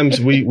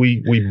times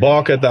we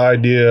balk at the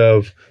idea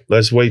of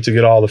let's wait to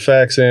get all the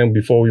facts in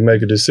before we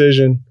make a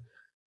decision.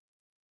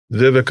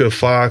 Vivica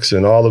Fox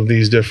and all of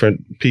these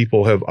different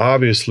people have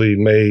obviously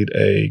made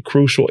a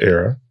crucial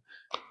error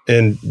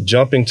in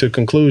jumping to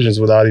conclusions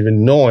without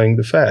even knowing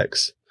the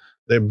facts.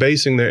 They're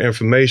basing their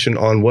information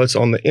on what's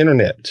on the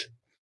internet.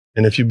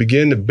 And if you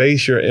begin to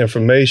base your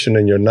information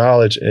and your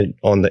knowledge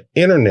on the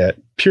internet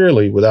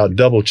purely without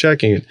double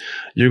checking it,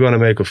 you're going to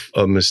make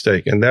a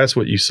mistake. And that's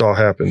what you saw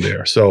happen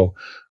there. So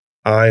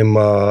I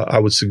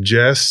would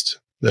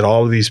suggest that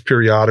all of these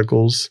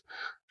periodicals,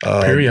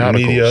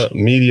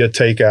 media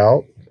take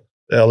out,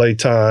 LA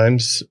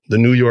Times, the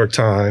New York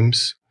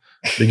Times,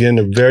 begin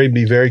to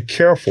be very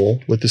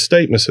careful with the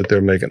statements that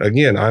they're making.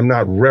 Again, I'm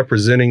not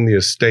representing the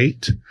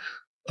estate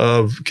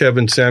of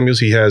Kevin Samuels.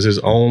 He has his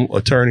own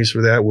attorneys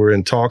for that. We're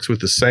in talks with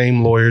the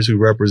same lawyers who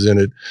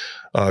represented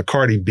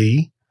Cardi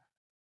B,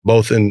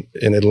 both in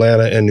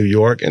Atlanta and New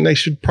York, and they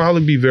should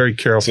probably be very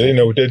careful. So they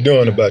know what they're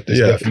doing about this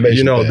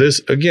defamation.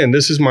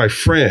 this is my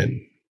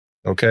friend,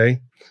 okay?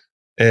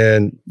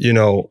 And, you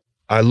know,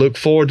 I look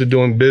forward to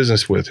doing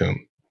business with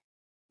him.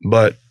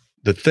 But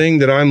the thing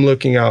that I'm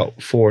looking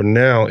out for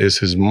now is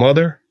his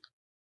mother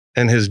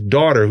and his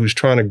daughter, who's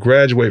trying to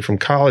graduate from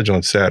college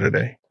on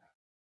Saturday.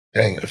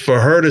 Dang.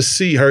 For her to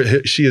see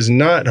her, she is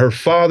not, her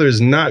father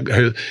is not,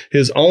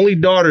 his only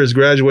daughter has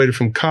graduated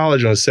from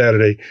college on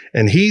Saturday,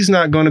 and he's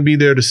not going to be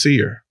there to see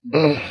her.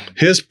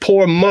 His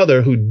poor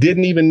mother, who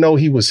didn't even know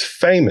he was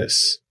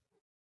famous,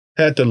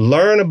 had to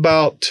learn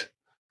about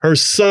her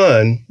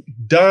son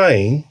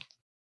dying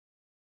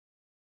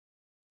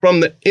from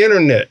the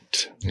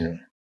internet. Yeah.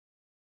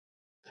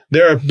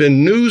 There have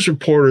been news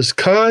reporters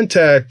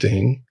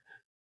contacting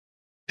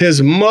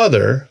his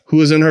mother,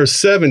 who is in her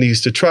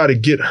 70s, to try to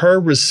get her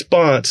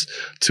response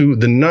to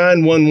the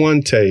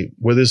 911 tape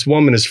where this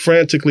woman is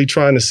frantically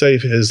trying to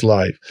save his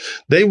life.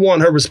 They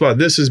want her response.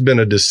 This has been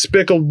a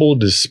despicable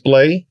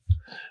display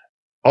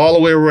all the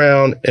way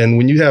around. And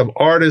when you have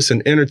artists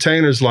and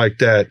entertainers like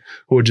that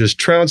who are just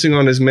trouncing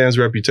on this man's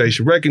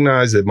reputation,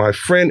 recognize that my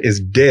friend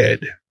is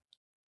dead.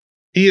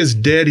 He is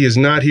dead. He is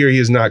not here. He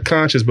is not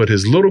conscious, but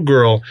his little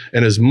girl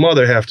and his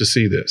mother have to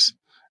see this.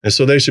 And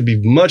so they should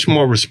be much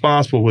more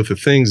responsible with the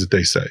things that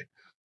they say.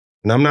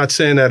 And I'm not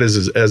saying that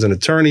as an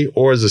attorney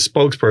or as a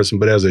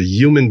spokesperson, but as a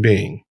human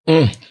being.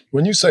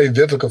 When you say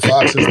Vivica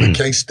Fox is the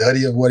case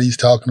study of what he's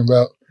talking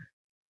about,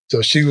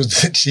 so she's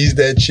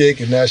that chick,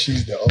 and now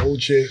she's the old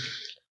chick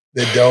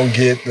that don't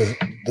get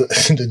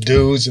the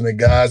dudes and the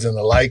guys and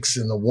the likes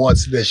and the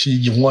wants that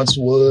she once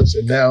was,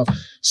 and now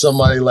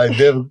somebody like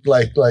Viv,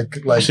 like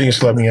she can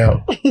slut me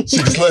out. She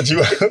can slut you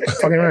out.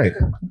 Fucking right.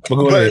 But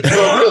really,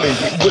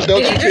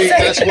 don't you think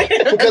that's what?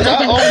 Because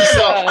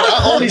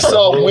I only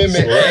saw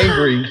women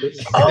angry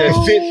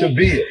that fit the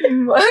bill.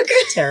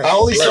 I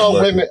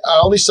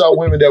only saw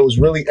women that was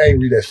really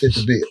angry that fit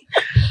the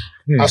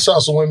bill. I saw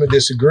some women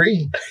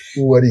disagree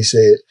with what he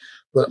said,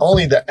 but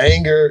only the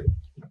anger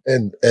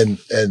and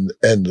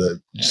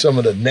some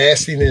of the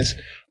nastiness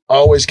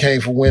always came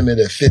from women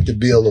that fit the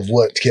bill of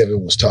what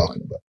Kevin was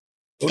talking about.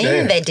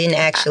 And they didn't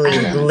actually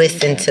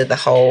listen to the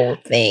whole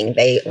thing.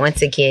 They,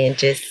 once again,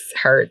 just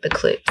heard the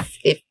clips.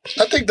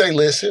 I think they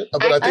listen,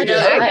 but I think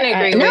I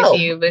can agree with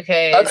you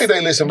because I think they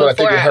listen, but I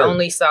think before they heard. I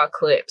only saw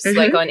clips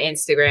like on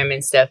Instagram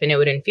and stuff, and it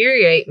would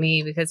infuriate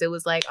me because it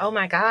was like, oh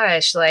my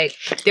gosh, like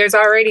there's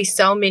already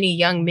so many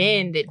young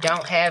men that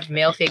don't have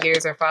male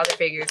figures or father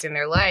figures in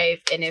their life,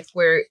 and if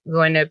we're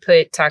going to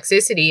put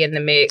toxicity in the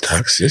mix,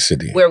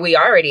 where we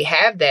already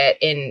have that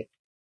in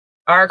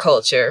our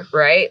culture,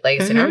 right?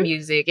 Like it's in our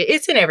music,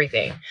 it's in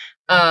everything.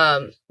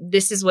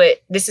 This is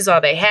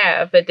all they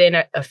have. But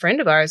then a friend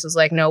of ours was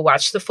like, no,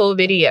 watch the full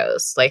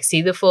videos, like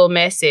see the full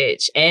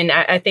message. And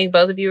I think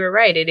both of you are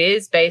right. It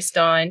is based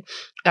on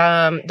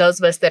those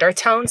of us that are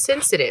tone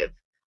sensitive.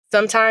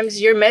 Sometimes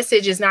your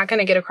message is not going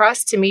to get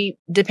across to me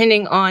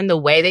depending on the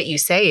way that you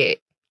say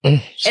it.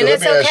 So and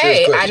that's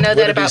okay. I know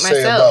that about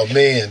myself. About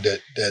men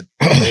that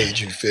made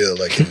you feel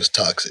like it was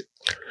toxic.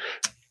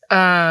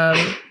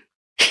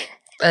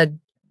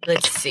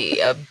 Let's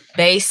see, a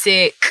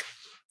basic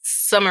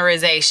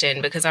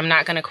summarization, because I'm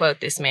not going to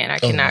quote this man. I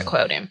cannot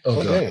quote him.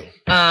 Okay.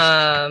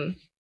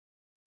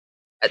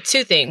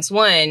 Two things.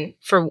 One,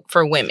 for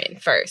women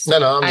first. No,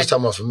 I'm just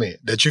talking about for men.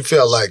 That you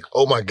felt like,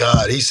 oh my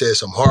God, he said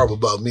something horrible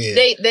about men.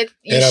 That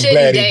you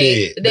shouldn't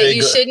date. That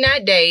you should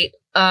not date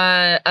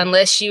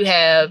unless you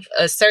have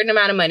a certain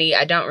amount of money.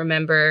 I don't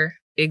remember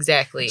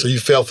exactly. So you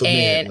felt for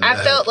men. And I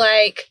felt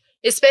like,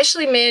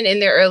 especially men in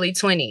their early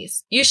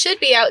 20s, you should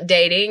be out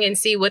dating and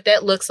see what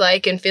that looks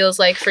like and feels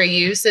like for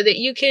you so that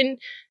you can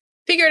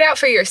figure it out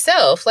for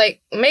yourself.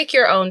 Like, make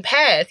your own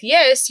path.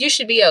 Yes, you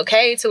should be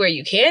okay to where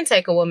you can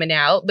take a woman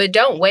out, but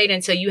don't wait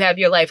until you have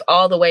your life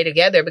all the way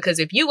together, because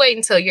if you wait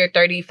until you're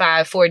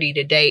 35, 40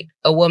 to date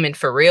a woman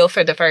for real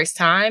for the first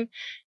time,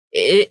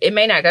 it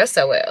may not go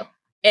so well.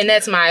 And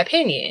that's my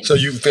opinion. So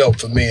you felt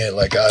for men,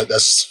 like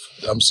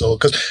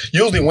because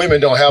usually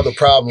women don't have the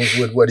problems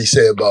with what he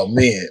said about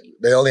men.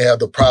 They only have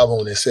the problem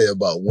when they say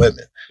about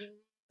women.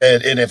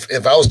 And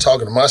if I was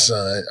talking to my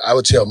son, I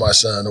would tell my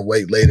son to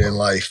wait later in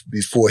life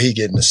before he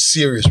get in a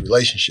serious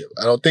relationship.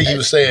 I don't think he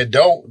was saying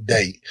don't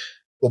date,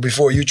 but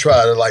before you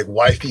try to like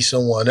wifey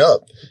someone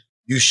up,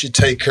 you should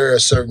take care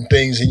of certain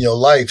things in your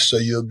life so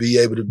you'll be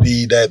able to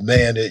be that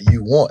man that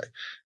you want.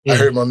 I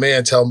heard my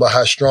man talking about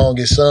how strong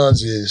his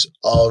sons is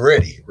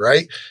already,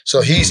 right?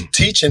 So he's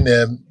teaching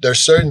them there's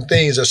certain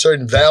things, there's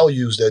certain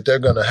values that they're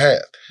going to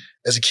have.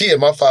 As a kid,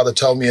 my father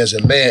told me as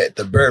a man, at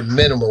the bare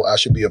minimum, I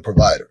should be a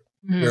provider.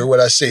 Hear what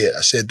I said?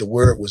 I said the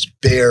word was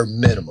bare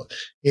minimum.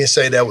 He didn't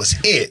say that was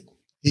it.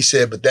 He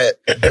said, but that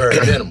bare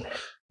minimum.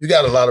 You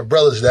got a lot of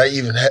brothers that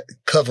even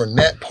covering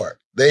that part.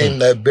 They ain't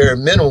that bare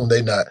minimum,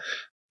 they not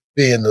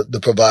being the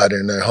provider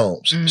in their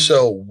homes.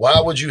 So why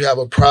would you have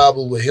a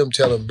problem with him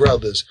telling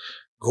brothers,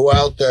 go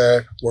out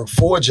there, work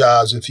 4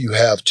 jobs if you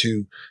have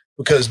to,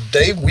 because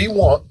we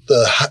want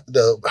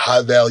the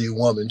high value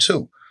woman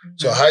too.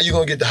 So how you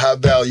going to get the high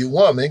value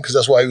woman? Because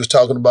that's why he was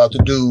talking about the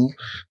dude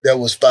that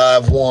was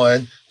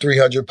 5'1",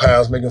 300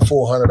 pounds, making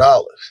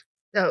 $400.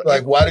 So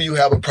Like, why do you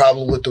have a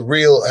problem with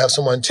have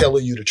someone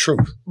telling you the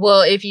truth?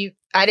 Well,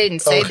 I didn't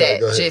say Okay,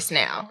 go that ahead. just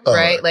now, All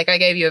right? right. Like I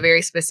gave you a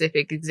very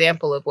specific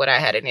example of what I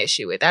had an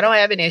issue with. I don't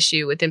have an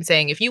issue with them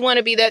saying, if you want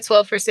to be that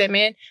 12%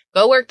 man,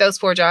 go work those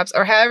 4 jobs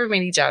or however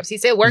many jobs. He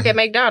said, work at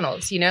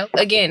McDonald's,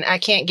 Again, I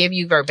can't give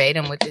you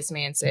verbatim what this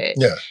man said.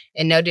 Yeah.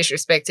 And no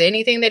disrespect to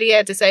anything that he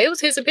had to say. It was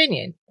his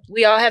opinion.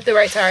 We all have the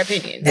right to our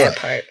opinions. That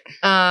part.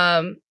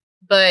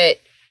 But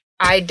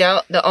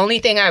the only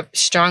thing I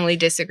strongly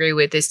disagree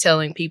with is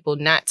telling people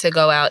not to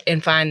go out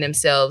and find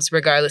themselves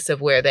regardless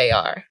of where they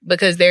are.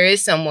 Because there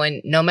is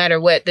someone, no matter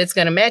what, that's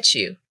going to match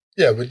you.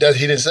 Yeah, but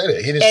he didn't say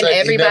that. He didn't And say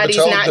everybody's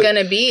he never not told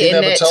gonna be he in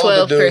never that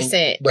told the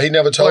 12%. But he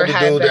never told or the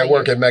high dude that value.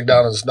 work at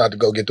McDonald's not to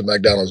go get the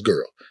McDonald's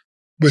girl.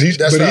 But he's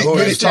That's not who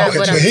he's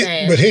talking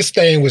to. But his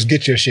thing was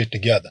get your shit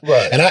together.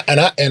 Right. And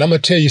I'm gonna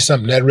tell you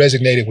something that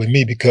resonated with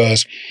me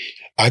because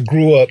I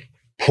grew up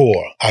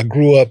poor. I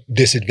grew up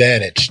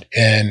disadvantaged.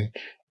 And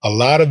a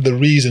lot of the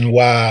reason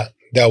why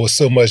there was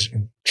so much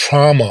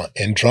trauma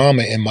and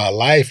drama in my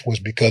life was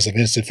because of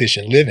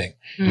insufficient living.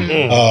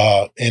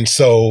 And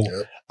so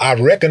I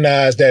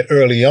recognized that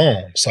early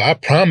on. So I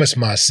promised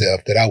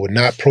myself that I would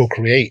not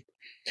procreate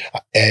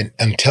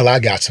until I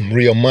got some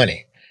real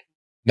money.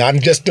 Not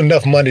just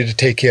enough money to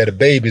take care of the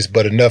babies,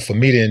 but enough for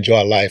me to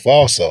enjoy life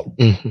also.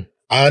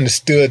 I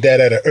understood that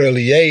at an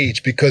early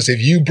age because if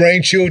you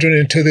bring children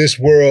into this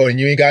world and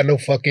you ain't got no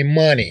fucking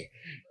money,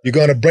 you're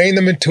going to bring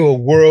them into a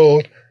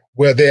world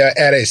where they're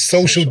at a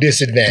social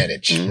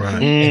disadvantage.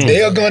 Right. And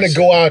they are going to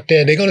go out there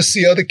and they're going to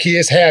see other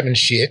kids having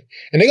shit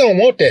and they're going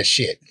to want that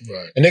shit.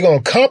 Right. And they're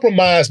going to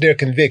compromise their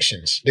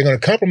convictions. They're going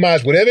to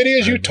compromise whatever it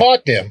is you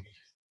taught them.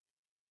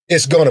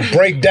 It's going to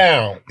break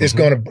down. It's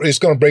going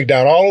to break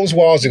down all those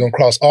walls. They're going to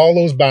cross all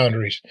those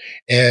boundaries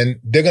and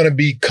they're going to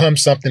become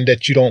something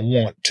that you don't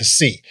want to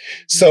see.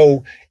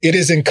 So it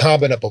is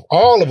incumbent upon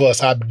all of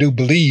us, I do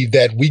believe,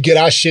 that we get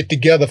our shit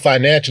together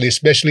financially,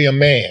 especially a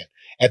man.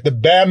 At the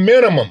bare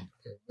minimum,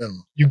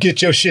 you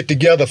get your shit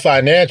together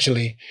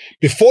financially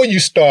before you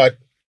start,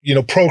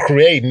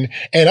 procreating.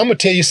 And I'm going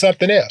to tell you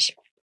something else.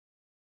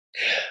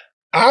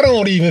 I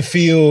don't even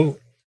feel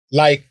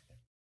like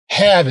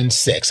having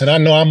sex. And I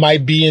know I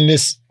might be in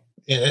this,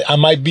 I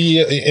might be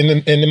in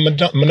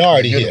the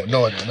minority here.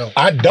 No.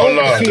 I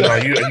don't feel.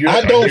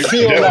 I don't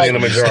feel like.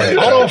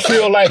 I don't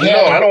feel like.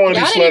 No, I don't want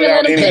to be slut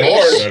out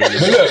anymore. But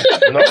look,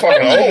 I'm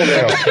fucking old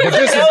now.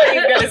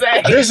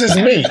 But this is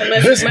me.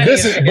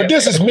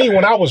 This is me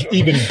when I was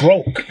even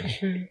broke.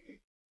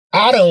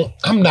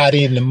 I'm not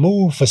in the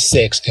mood for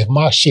sex if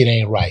my shit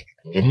ain't right.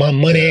 If my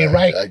money ain't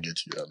right, I get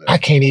you. I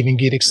can't even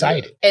get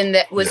excited. And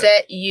that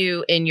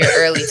you in your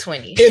early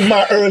 20s? In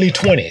my early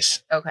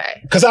 20s.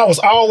 Okay. Because I was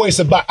always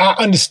I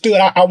understood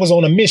I was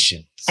on a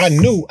mission. I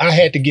knew I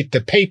had to get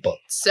the paper.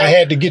 I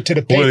had to get to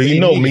the paper.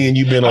 Well, me and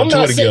you been on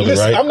tour together,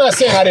 right? I'm not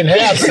saying I didn't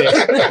have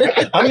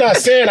sex. I'm not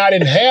saying I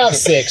didn't have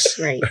sex.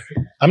 Right.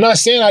 I'm not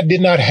saying I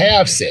did not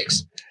have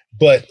sex.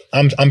 But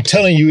I'm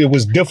telling you, it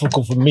was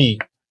difficult for me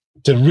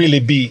to really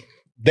be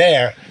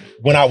there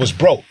when I was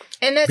broke.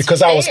 And that's because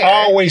fair. I was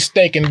always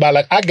thinking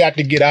about I got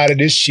to get out of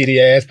this shitty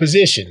ass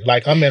position.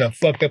 Like I'm in a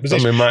fucked up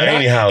position. I'm in my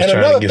Annie house and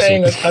trying to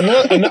get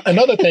some.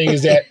 Another thing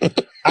is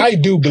that I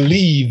do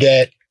believe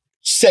that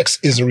sex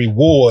is a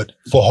reward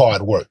for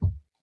hard work.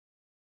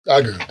 I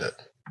agree with that.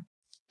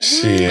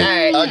 Shit.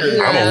 Right. I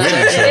agree. I'm a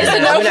winner. It's a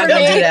no for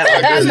me.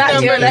 I'm not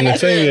doing And the that.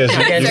 thing is,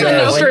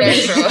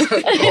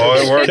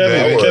 Hard work.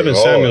 Kevin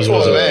Samuels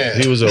was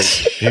man. he was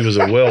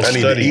a well I need to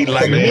studied eat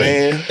like a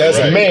man. As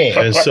a man.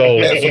 And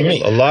so That's for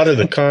me. a lot of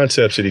the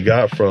concepts that he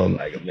got from,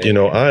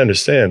 I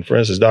understand. For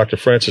instance, Dr.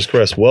 Francis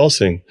Cress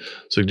Welsing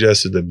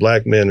suggested that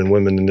black men and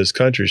women in this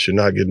country should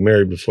not get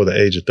married before the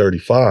age of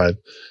 35,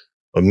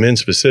 or men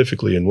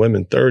specifically and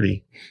women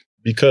 30,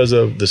 because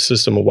of the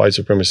system of white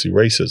supremacy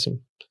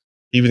racism.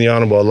 Even the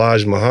Honorable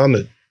Elijah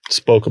Muhammad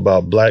spoke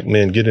about black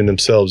men getting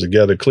themselves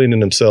together, cleaning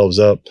themselves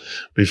up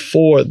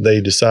before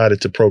they decided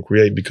to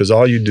procreate, because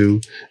all you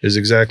do is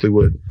exactly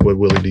what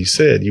Willie D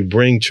said. You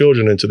bring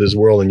children into this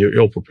world and you're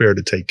ill prepared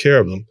to take care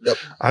of them. Yep.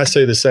 I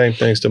say the same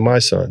things to my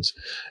sons.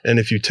 And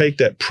if you take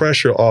that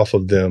pressure off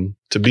of them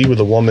to be with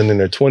a woman in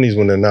their 20s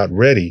when they're not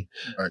ready,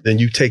 then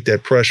you take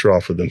that pressure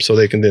off of them so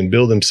they can then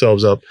build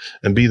themselves up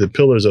and be the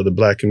pillars of the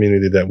black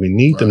community that we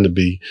need them to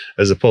be,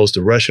 as opposed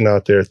to rushing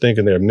out there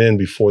thinking they're men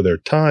before their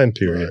time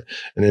period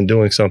and then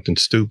doing something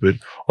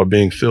stupid or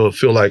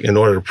feel like in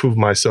order to prove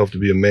myself to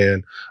be a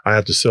man, I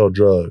have to sell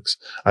drugs.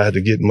 I have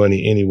to get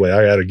money anyway.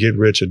 I got to get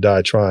rich or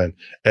die trying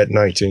at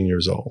 19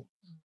 years old.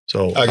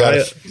 So Go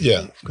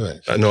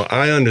ahead.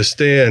 I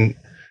understand,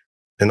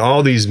 and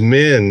all these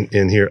men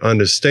in here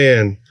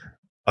understand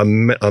a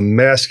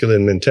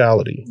masculine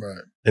mentality.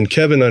 Right. And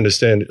Kevin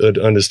understood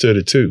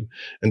it too.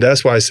 And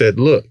that's why I said,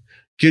 look,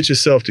 get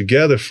yourself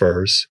together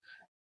first.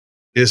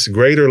 It's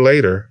greater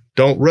later.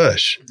 Don't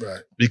rush. Right.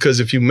 Because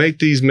if you make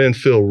these men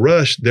feel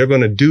rushed, they're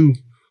going to do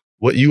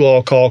what you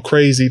all call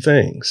crazy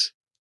things.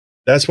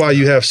 That's why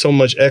you have so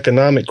much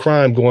economic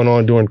crime going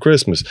on during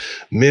Christmas.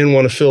 Men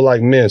want to feel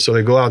like men, so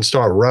they go out and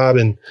start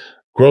robbing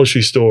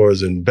grocery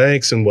stores and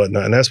banks and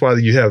whatnot. And that's why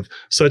you have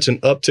such an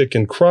uptick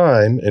in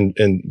crime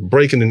and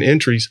breaking and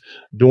entries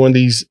during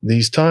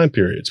these time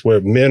periods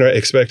where men are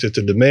expected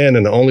to demand,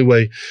 and the only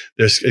way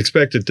they're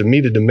expected to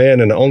meet a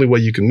demand, and the only way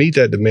you can meet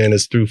that demand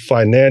is through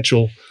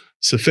financial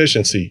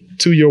sufficiency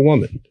to your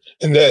woman.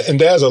 And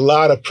there's a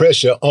lot of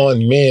pressure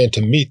on men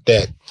to meet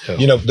that,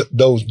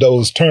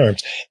 those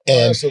terms.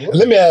 And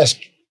let me ask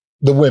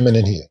the women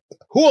in here,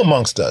 who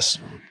amongst us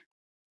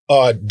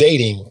are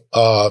dating,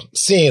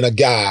 seeing a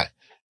guy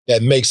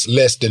that makes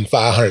less than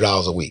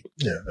 $500 a week?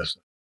 Yeah,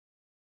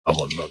 I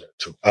want to know that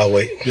too. I'll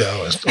wait.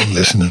 Yeah, I'm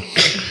listening.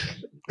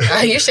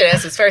 You should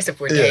ask us first if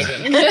we're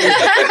dating.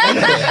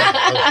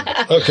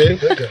 Okay.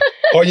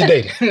 Are you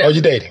dating? No. Are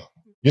you dating?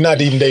 You're not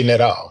even dating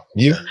at all.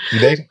 You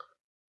dating?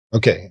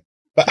 Okay.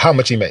 But how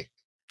much you make?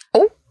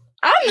 I'm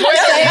not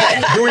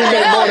saying. Do we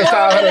make more than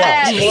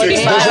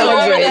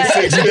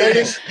 $500? You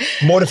dating?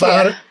 More than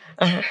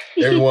 500?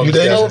 Everyone you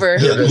dating? Over.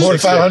 Yeah, more than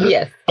 500?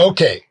 Yes.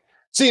 Okay.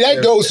 See,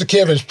 that goes to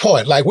Kevin's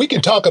point. Like, we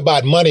can talk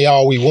about money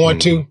all we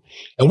want to,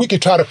 and we can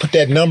try to put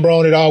that number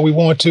on it all we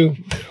want to,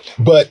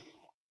 but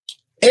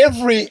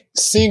every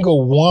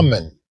single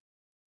woman,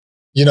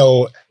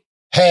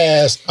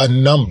 has a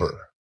number.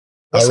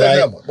 What's that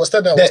number? What's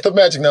that number? What's the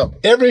magic number?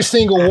 Every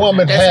single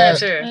woman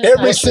has a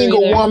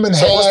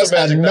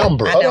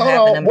number. Hold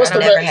on. What's the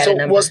magic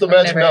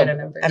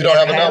number? You don't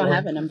have a number? I don't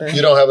have a number.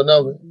 You don't have a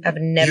number? I've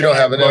never. You don't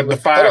have a number?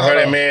 The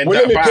 500 man, Well,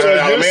 let me put it.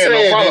 $500 You man said,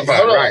 don't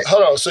qualify, right?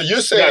 hold on. So you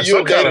said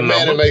you'll date a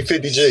man and make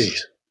 50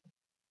 G's.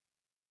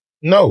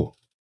 No.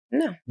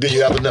 No. Do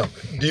you have a number?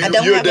 I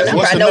don't have a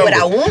number. I know what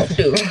I won't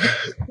do.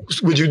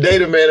 Would you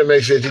date a man and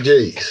make 50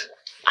 G's?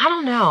 I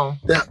don't know.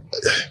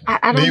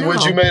 I don't know.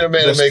 Would you date a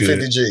man and make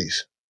 50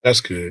 G's?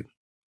 That's good.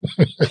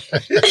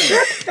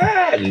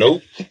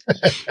 Nope. Then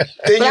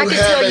But I can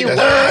tell you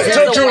it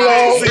took too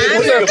long.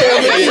 It's okay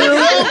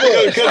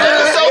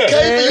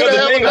for you to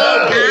have a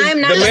number.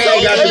 I'm not The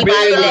man got to be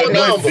able to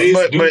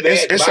number. but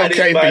it's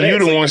okay for you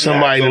to want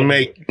somebody to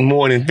make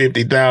more than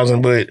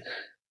 50,000, but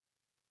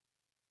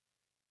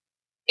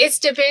It's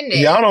dependent.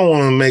 y'all don't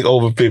want to make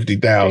over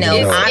 50,000. No,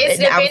 It's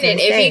dependent.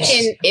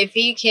 If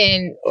he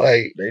can,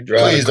 like they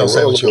drive. Please don't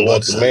say what you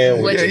want to say.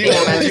 What you you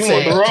want the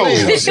road. No,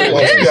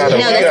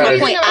 that's my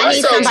point. I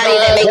need somebody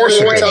that makes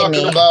more than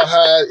talking me. about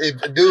how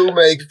if a dude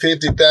make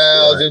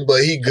 50,000,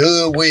 but he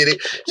good with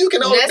it, you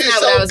can only That's be not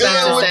so what I was good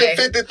about with to the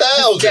say.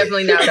 50,000.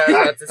 Definitely not what I was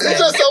about to say. It's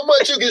just so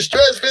much you can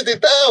stretch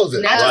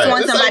 50,000. No. I just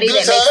want somebody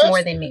that makes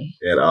more than me.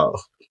 At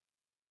all.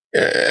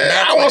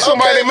 I want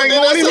somebody to make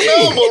more than That's a me.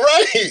 number,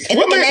 right? And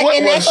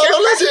that's your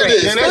Let's hear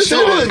this. And that's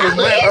yours.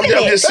 I'm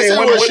just saying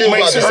what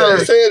makes hers more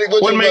Let's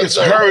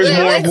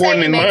say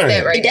important he than makes that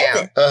mine. right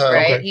now, Uh-huh.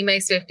 right? Okay. He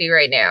makes 50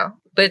 right now,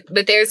 but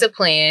there's a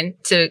plan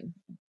to,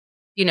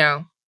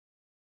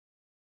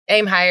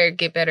 aim higher,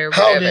 get better,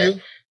 How old whatever. are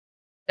you?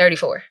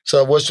 34.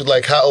 So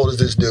how old is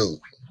this dude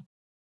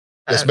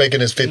that's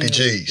making his 50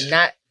 G's?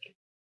 Not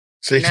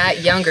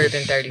younger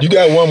than 34. You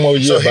got one more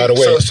year, by the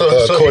way,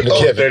 according to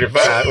Kevin.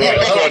 35.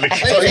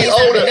 So he's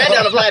older. That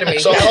don't apply to me.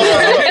 So hold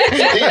on.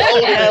 He's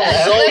older.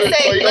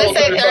 Let's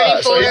say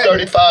 34. So he's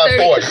 35,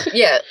 40.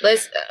 Yeah,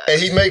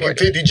 And he making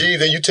 50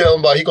 G's, and you tell him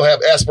about he gonna have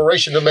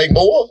aspiration to make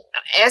more?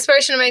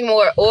 aspiration to make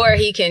more, or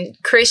he can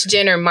Kris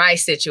Jenner my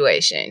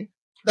situation.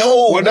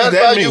 No, what not does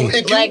that about you. mean?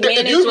 If you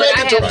make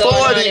it to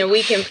 40, and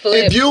we can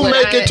flip. if you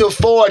make it to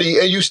 40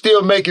 and you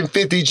still making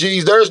 50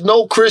 G's, there's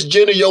no Kris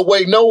Jenner your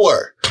way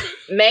nowhere.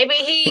 Maybe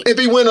if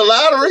he win the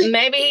lottery,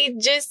 maybe he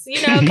just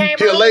came he a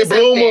up late with something.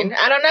 bloomer.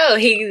 I don't know.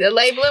 He's a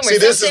late bloomer. See,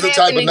 this is the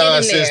type of Something happened to get him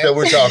nonsense there. that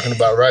we're talking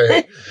about right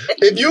here.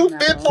 If you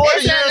fit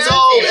 40 years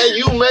old and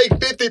you make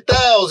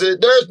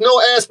 50,000, there's no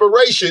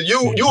aspiration.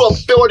 You are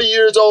 40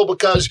 years old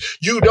because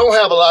you don't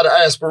have a lot of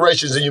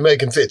aspirations and you're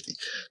making 50.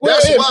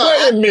 That's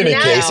why. In many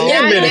cases.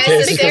 In many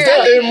cases.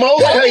 In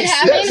most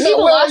cases.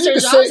 People lost their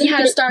jobs and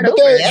had to start over.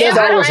 There's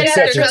always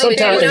exceptions.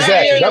 Sometimes,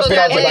 exactly. That's what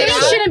I was about to It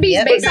say. shouldn't be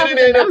based off of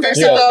the numbers.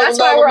 So that's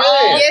why we're all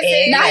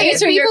not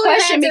answering your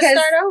question because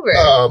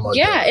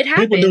it happens.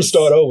 People do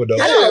start over though.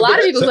 I know a lot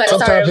of people who had to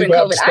start over in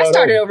COVID. I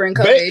started over in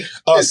COVID.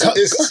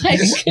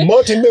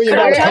 Multi-million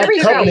dollar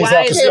companies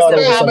have to start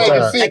over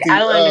sometimes. Like, I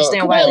don't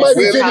understand why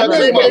this is magical,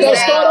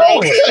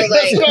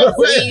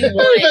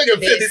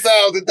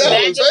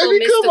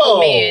 mystical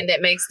man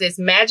that makes this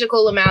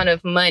magical amount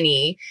of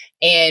money,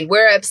 and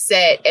we're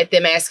upset at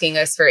them asking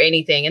us for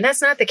anything, and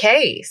that's not the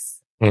case.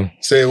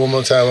 Say it one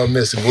more time. I'm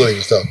missing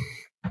Williams talking.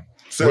 I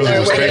feel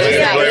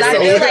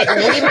like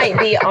we might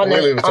be on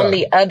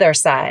the other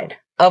side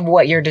of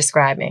what you're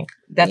describing.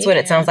 That's what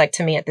it sounds like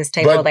to me at this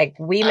table. But like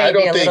we may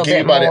be a little bit more. I don't think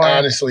anybody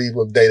honestly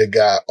will date a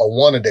guy or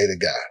want to date a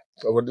guy.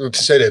 I would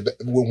say that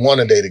would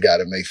want to date a guy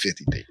to make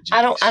 50 things.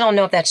 I don't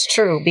know if that's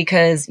true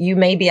because you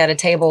may be at a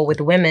table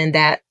with women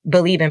that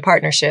believe in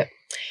partnership.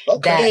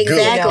 Okay,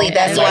 exactly.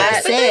 That's why I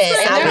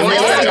said I want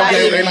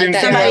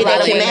somebody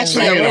that can match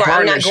me more.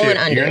 I'm not going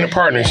under. You're in a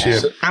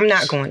partnership. I'm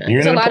not going under.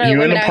 You're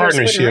in a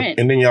partnership,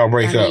 and then y'all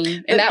break up.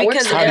 And that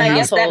works because I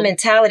guess that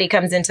mentality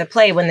comes into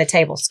play when the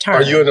tables turn.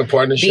 Are you in a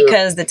partnership?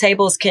 Because the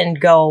tables can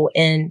go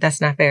in.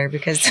 That's not fair.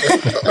 Because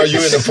are you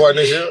in a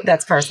partnership?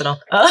 That's personal.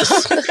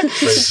 That's when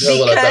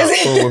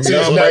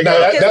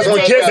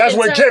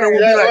Kevin will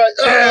be like,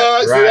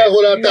 that's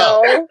what I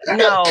thought.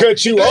 No,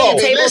 cut you off.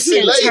 Tables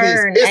can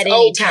turn at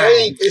any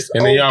time.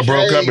 And then y'all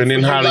broke up, and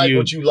then how do you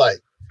what you like?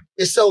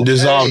 It's so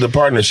dissolve the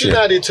partnership? You're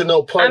not into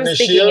no partnership. I'm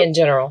speaking in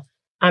general.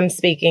 I'm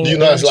speaking you in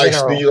not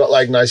general. Like, you don't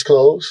like nice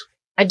clothes?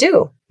 I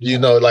do. You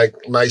know, like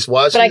nice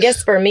watches? But I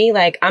guess for me,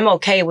 like, I'm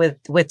okay with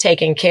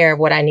taking care of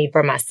what I need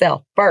for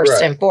myself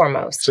first and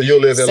foremost. So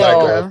you'll live in like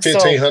a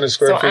 1,500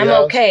 square feet I'm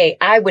house? okay.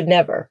 I would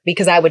never,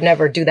 because I would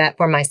never do that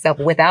for myself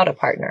without a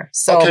partner.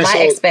 So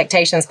my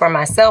expectations for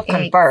myself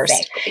come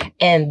first.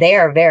 And they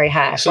are very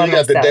high so for you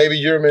got myself. the David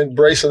Yurman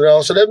bracelet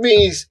on. So that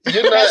means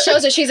you're not... That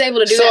shows that she's able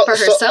to do that for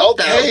herself,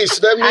 though. Okay,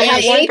 so that means... I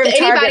have one from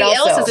Target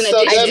also.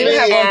 I do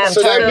have one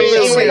from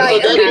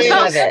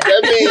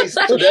Target.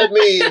 So that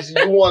means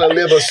you want to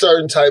live a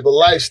certain type of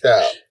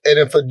lifestyle. And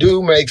if a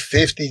dude make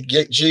 50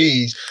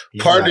 G's,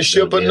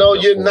 partnership or no,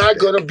 you're not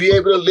going to be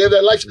able to live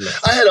that life.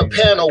 I had a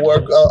panel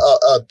work,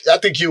 I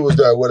think you was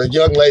there, where a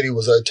young lady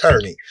was an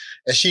attorney.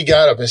 And she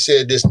got up and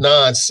said this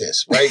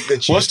nonsense, right?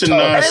 That what's the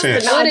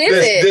nonsense? What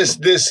is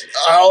it?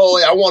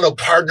 I want a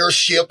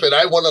partnership and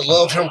I want to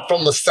love him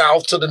from the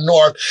south to the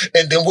north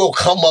and then we'll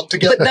come up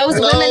together. But those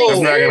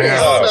women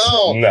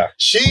No.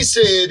 She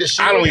said that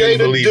she I don't even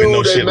believe in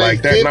no shit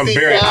like that, and I'm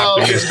very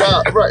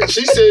optimistic. Right.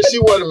 She said she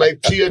wanted to make,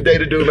 she had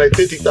dated a dude make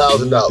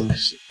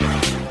 $50,000.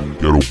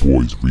 Ghetto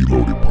Boys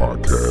Reloaded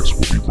podcast.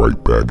 We'll be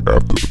right back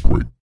after the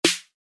break.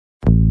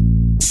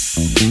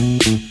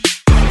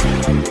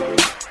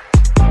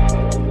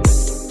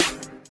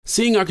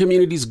 Seeing our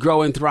communities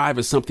grow and thrive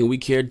is something we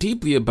care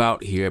deeply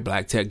about here at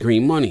Black Tech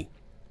Green Money.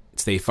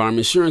 State Farm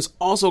Insurance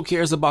also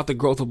cares about the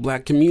growth of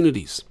Black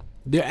communities.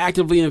 They're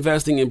actively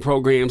investing in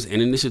programs and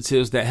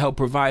initiatives that help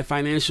provide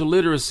financial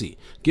literacy,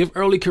 give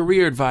early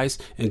career advice,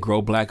 and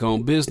grow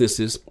Black-owned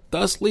businesses,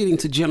 thus leading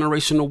to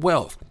generational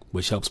wealth,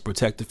 which helps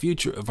protect the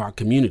future of our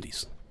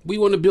communities. We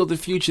want to build a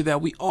future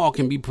that we all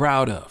can be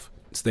proud of.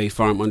 State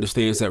Farm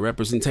understands that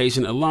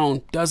representation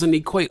alone doesn't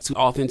equate to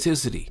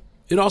authenticity.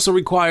 It also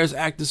requires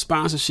active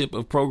sponsorship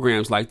of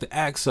programs like the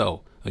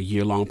AXO, a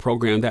year-long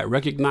program that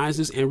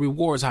recognizes and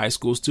rewards high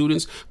school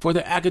students for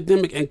their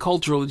academic and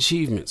cultural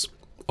achievements,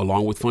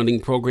 along with funding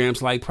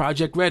programs like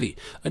Project Ready,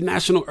 a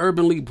National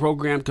Urban League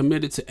program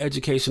committed to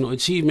educational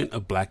achievement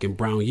of Black and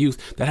brown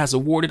youth that has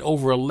awarded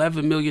over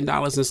 $11 million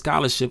in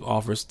scholarship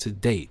offers to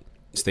date.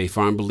 State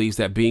Farm believes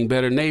that being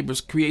better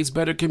neighbors creates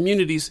better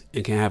communities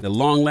and can have a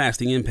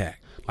long-lasting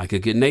impact. Like a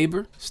good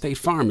neighbor, State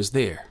Farm is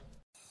there.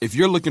 If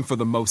you're looking for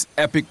the most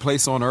epic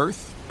place on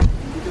earth,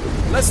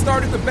 let's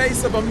start at the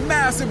base of a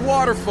massive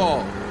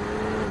waterfall.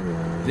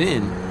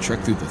 Then trek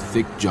through the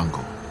thick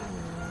jungle.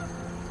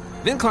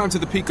 Then climb to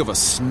the peak of a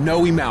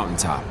snowy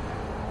mountaintop.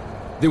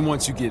 Then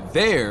once you get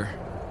there,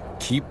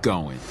 keep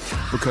going.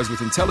 Because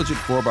with intelligent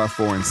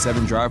 4x4 and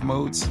 7 drive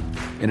modes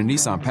and a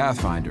Nissan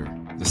Pathfinder,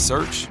 the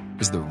search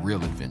is the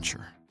real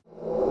adventure.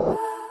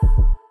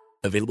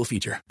 Available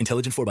feature.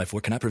 Intelligent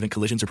 4x4 cannot prevent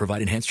collisions or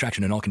provide enhanced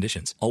traction in all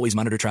conditions. Always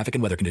monitor traffic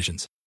and weather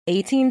conditions.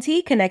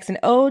 AT&T connects an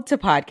ode to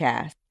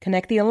podcast.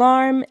 Connect the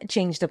alarm,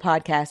 change the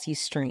podcast you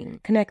stream.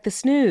 Connect the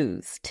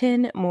snooze,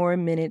 10 more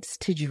minutes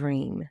to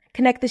dream.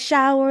 Connect the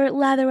shower,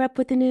 lather up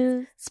with the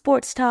news,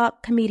 sports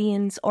talk,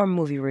 comedians, or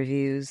movie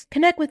reviews.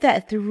 Connect with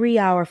that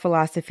 3-hour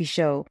philosophy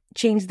show.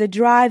 Change the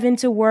drive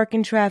into work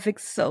and traffic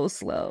so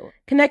slow.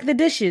 Connect the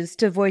dishes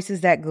to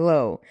voices that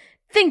glow.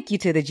 Thank you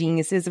to the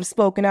geniuses of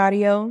spoken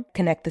audio.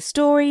 Connect the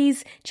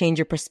stories, change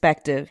your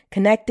perspective.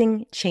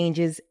 Connecting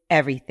changes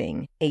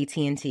everything.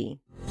 AT&T.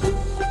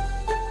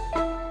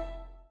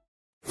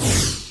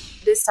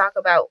 This talk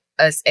about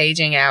us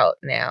aging out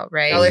now,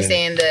 right? Y'all are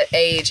saying the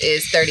age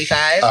is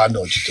 35. I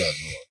know what you're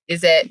talking about.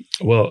 Is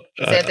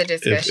that the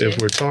discussion?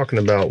 If we're talking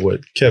about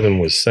what Kevin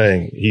was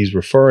saying, he's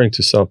referring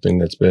to something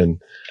that's been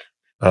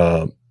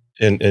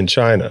in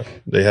China.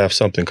 They have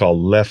something called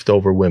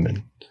leftover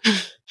women.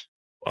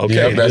 Okay,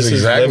 yep, that's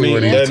exactly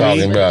what he's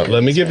talking about.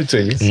 Let me give it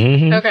to you.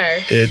 Mm-hmm.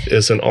 Okay.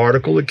 It's an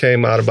article that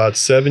came out about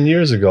 7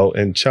 years ago,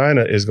 and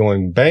China is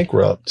going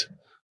bankrupt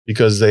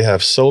because they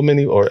have so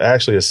many, or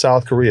actually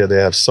South Korea, they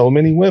have so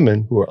many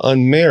women who are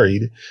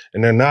unmarried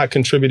and they're not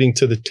contributing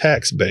to the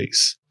tax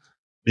base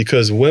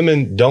because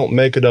women don't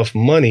make enough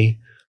money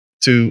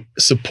to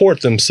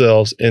support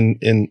themselves in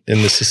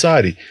the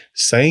society.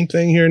 Same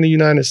thing here in the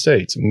United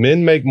States.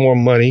 Men make more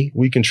money.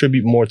 We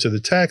contribute more to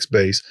the tax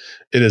base.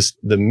 It is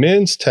the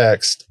men's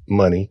taxed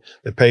money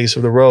that pays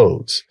for the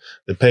roads,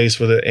 that pays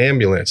for the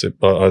ambulance,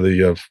 or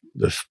the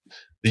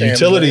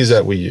utilities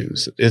that we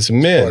use. It's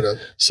men.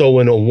 So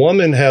when a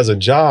woman has a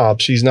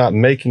job, she's not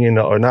making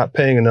enough or not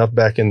paying enough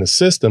back in the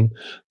system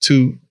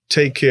to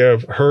take care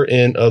of her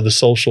end of the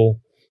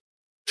social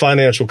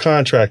financial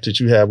contract that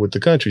you have with the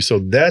country. So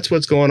that's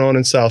what's going on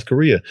in South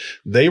Korea.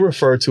 They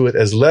refer to it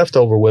as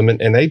leftover women,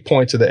 and they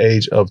point to the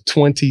age of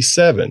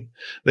 27.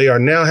 They are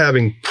now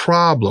having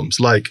problems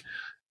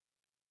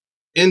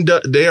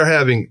they are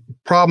having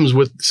problems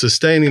with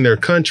sustaining their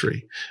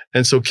country.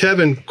 And so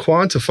Kevin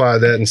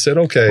quantified that and said,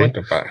 okay,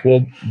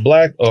 well,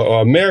 Black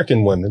or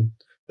American women,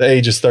 the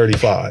age is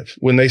 35,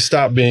 when they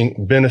stop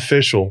being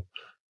beneficial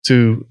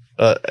to,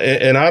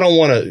 and I don't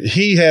want to,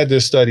 he had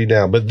this study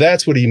down, but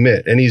that's what he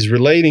meant. And he's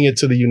relating it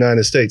to the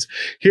United States.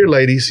 Here,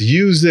 ladies,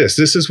 use this.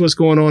 This is what's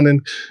going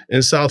on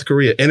in South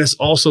Korea. And it's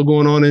also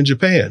going on in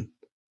Japan.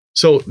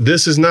 So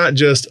this is not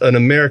just an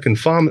American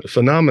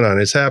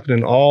phenomenon. It's happening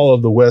in all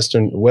of the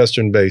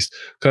Western-based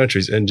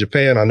countries. In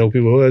Japan, I know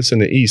people who it's in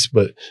the East,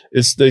 but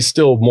they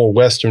still more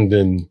Western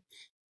than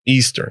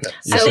Eastern.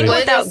 I think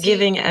without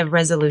giving a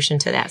resolution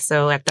to that.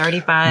 So at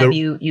 35,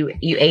 you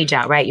age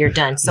out, right? You're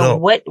done. So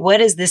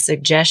what is the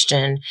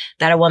suggestion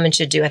that a woman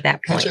should do at that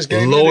point?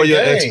 Lower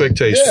your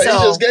expectations. Yeah,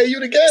 he just gave you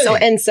the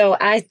game. So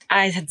I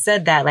had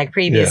said that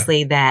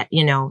previously that,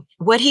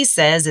 what he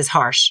says is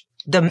harsh.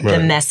 The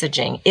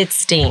messaging, it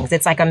stings.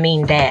 It's like a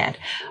mean dad.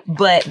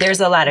 But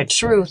there's a lot of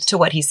truth to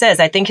what he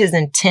says. I think his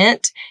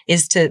intent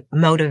is to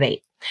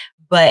motivate,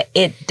 but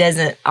it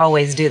doesn't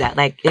always do that.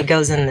 It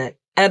goes in the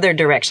other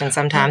direction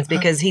sometimes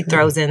because he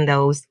throws in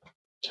those.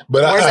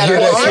 But I hear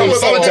that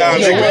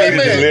sometimes it can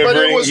be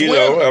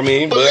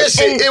delivering, But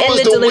listen, it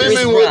was the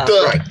women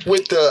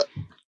with the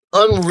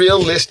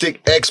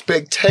unrealistic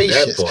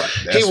expectations.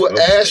 He would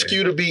ask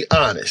you to be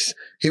honest.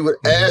 He would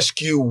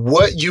ask you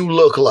what you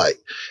look like.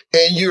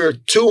 And you're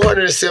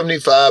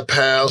 275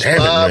 pounds,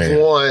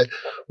 5'1",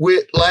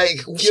 with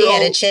she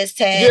had a chest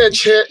tag. Yeah,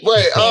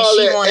 all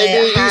that. And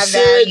then you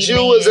said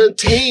you was a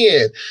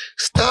 10.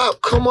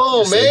 Stop. Come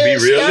on, man.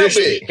 Be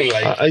realistic. Be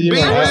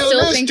realistic. I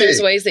still think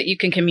there's ways that you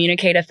can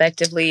communicate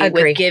effectively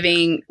with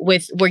giving, where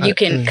you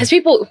can, because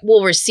people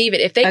will receive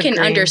it. If they can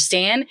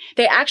understand,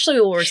 they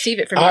actually will receive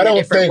it from you in a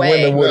different way. I don't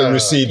think women would have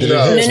received it.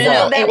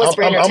 No, that was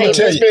for entertainment. I'm going to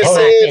tell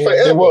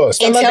you. It was.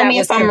 And tell me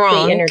if I'm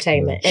wrong.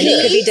 Entertainment. And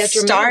it could be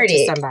detrimental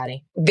to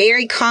somebody.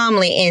 Very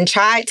calmly and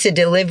tried to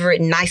deliver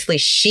it nicely.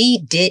 She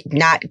did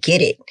not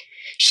get it.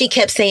 She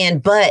kept saying,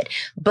 but,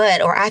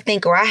 or I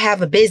think, or I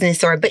have a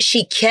business, but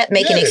she kept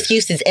making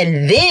excuses.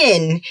 And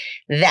then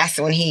that's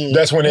when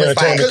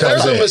entertainment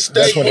comes in.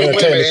 That's when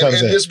entertainment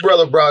comes in. And this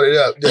brother brought it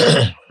up.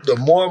 The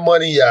more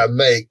money y'all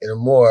make and the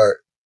more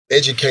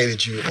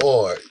educated you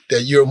are,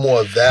 that you're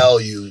more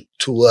value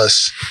to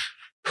us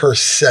per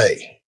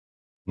se.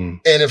 And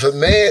if a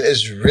man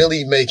is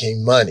really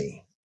making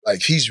money,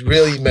 he's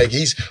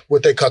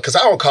what they call, because I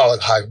don't call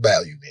it high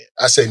value men.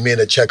 I say men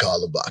that check all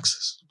the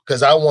boxes.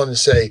 Because I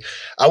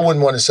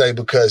wouldn't want to say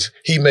because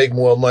he make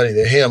more money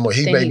than him or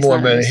he make more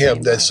money than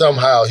him that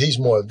somehow he's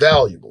more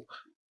valuable.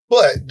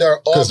 But there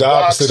are because the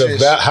opposite of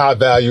that high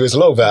value is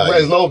low value.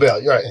 Right, low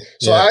value, right.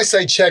 So I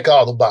say check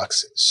all the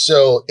boxes.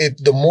 So if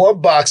the more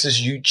boxes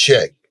you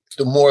check,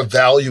 the more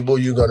valuable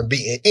you're going to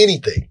be in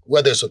anything,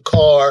 whether it's a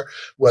car,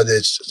 whether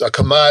it's a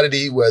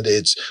commodity, whether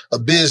it's a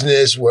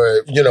business,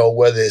 whether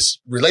it's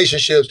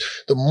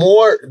relationships. The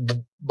more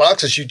the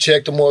boxes you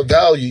check, the more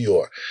value you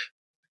are.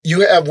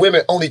 You have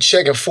women only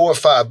checking 4 or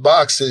 5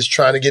 boxes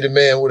trying to get a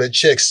man where that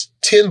checks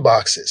 10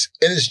 boxes.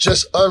 And it's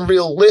just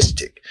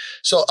unrealistic.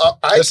 So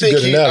I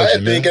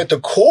think at the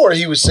core,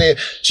 he was saying,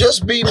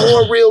 just be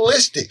more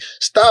realistic.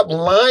 Stop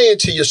lying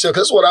to yourself.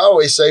 That's what I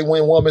always say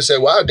when women say,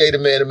 well, I'll date a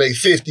man to make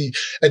 50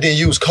 and then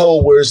use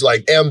code words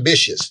like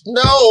ambitious.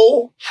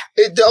 No,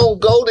 it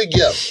don't go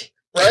together.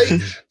 Right?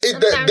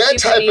 That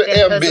type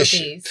of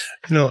ambition.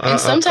 And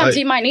sometimes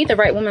he might need the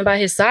right woman by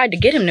his side to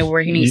get him to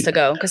where he needs to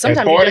go. Because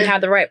sometimes he doesn't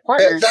have the right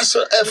partner.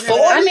 At 40?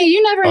 I mean,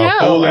 you never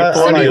know.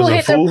 Some people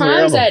hit their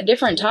primes at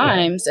different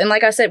times. And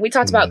like I said, we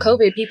talked about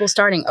COVID, people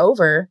starting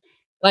over.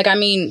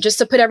 Just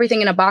to put everything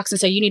in a box and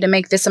say you need to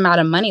make this amount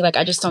of money,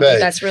 I just don't think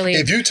that's really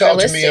If you talk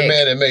to me a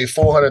man that made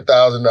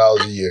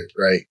 $400,000 a year,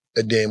 right?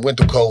 And then went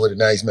through COVID and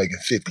now he's making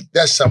 50.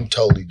 That's something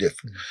totally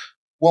different.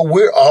 What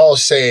we're all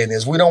saying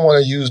is we don't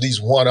want to use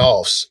these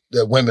one-offs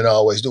that women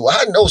always do.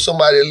 I know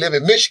somebody that live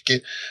in Michigan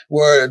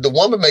where the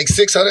woman makes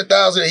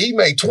 $600,000 and he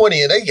make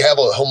 20 and they have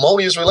a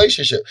harmonious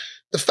relationship.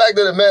 The fact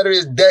of the matter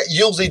is that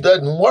usually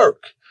doesn't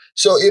work.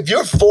 So if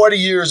you're 40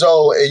 years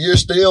old and you're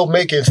still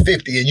making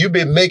 50 and you've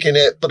been making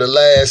that for the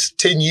last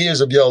 10 years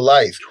of your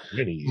life,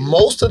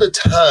 most of the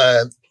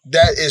time,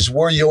 that is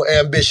where your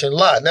ambition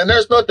lies. Now,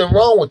 there's nothing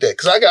wrong with that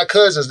because I got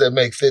cousins that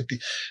make 50.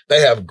 They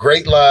have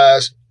great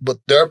lives, but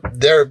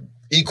they're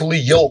equally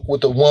yoked with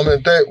the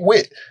woman they're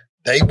with.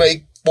 They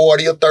make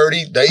 40 or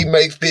 30, they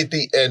make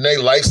 50, and their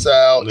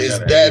lifestyle is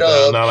that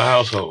of not a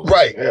household.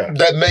 Right. Yeah.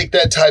 That make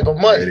that type of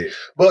money.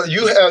 But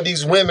you have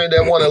these women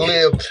that want to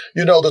live,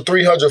 the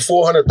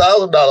 $300,000,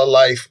 $400,000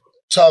 life,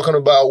 talking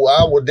about,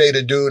 well, I would date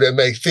a dude that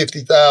make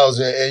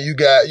 $50,000, and you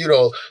got,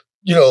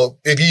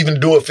 if you even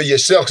do it for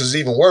yourself, because it's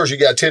even worse, you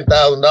got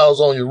 $10,000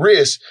 on your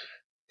wrist.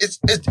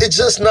 it's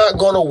just not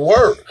going to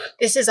work.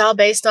 This is all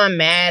based on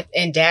math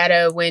and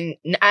data. When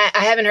I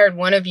haven't heard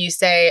one of you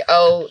say,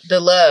 "Oh, the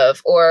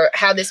love," or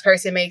how this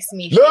person makes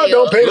me feel. Love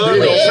don't pay the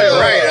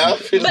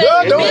bills.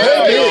 Love don't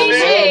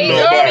pay the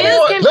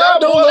bills.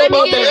 Love don't know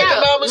about the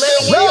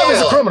economics. Love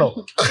is a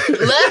criminal.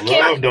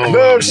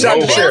 Bills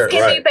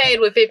can be paid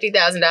with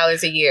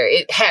 $50,000 a year.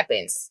 It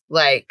happens.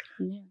 Like,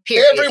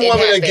 period. Every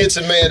woman that gets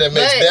a man that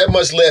makes that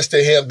much less to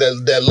him,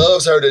 that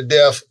loves her to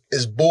death,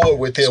 is bored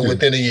with him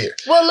within a year.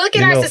 Well, look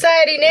at our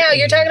society now.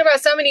 You're talking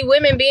about so many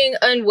women being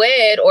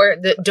unwed or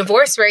the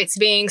divorce rates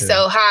being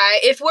so high.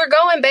 If we're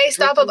going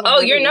based off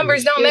of, your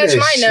numbers don't match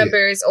my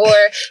numbers, or,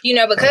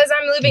 because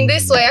I'm living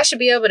this way, I should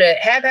be able to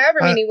have however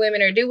many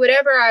women or do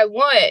whatever I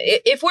want.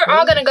 If we're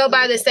all going to go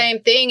by the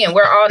same thing and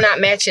we're all not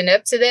matching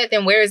up to that,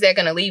 then where is that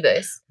going to leave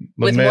us?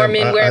 With more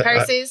men wearing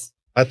purses?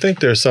 I think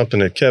there's something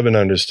that Kevin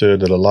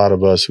understood that a lot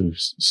of us who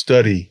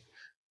study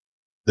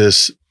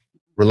this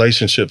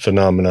relationship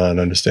phenomenon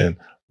understand.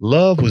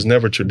 Love was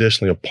never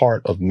traditionally a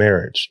part of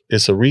marriage.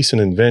 It's a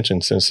recent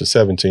invention since the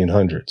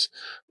 1700s.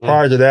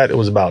 Prior to that, it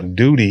was about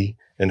duty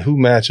and who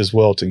matches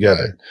well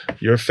together.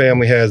 Your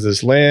family has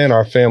this land,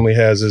 our family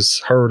has this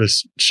herd of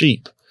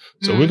sheep.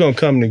 So we're going to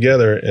come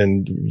together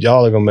and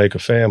y'all are going to make a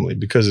family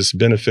because it's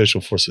beneficial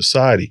for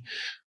society.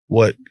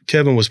 What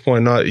Kevin was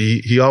pointing out,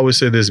 he always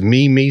said this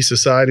me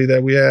society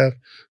that we have.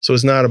 So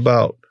it's not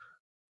about,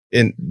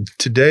 in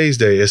today's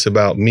day, it's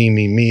about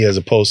me as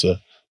opposed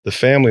to the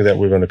family that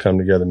we're going to come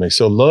together and make.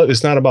 So love,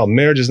 it's not about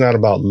marriage, it's not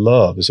about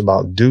love, it's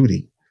about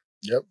duty.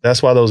 Yep.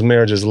 That's why those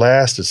marriages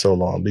lasted so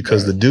long,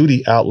 because the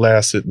duty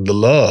outlasted the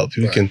love.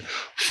 You can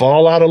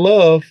fall out of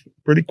love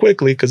pretty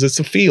quickly because it's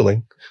a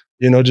feeling.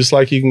 Just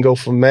like you can go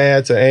from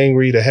mad to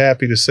angry to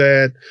happy to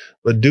sad,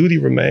 but duty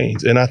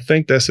remains. And I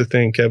think that's the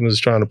thing Kevin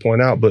was trying to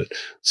point out. But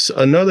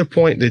another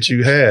point that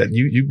you had,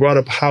 you brought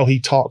up how he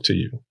talked to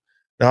you.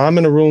 Now, I'm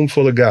in a room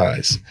full of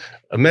guys.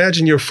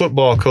 Imagine your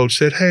football coach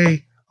said,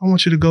 "Hey, I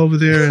want you to go over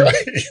there and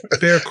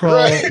bear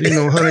crawl,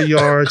 100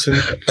 yards, and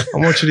I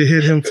want you to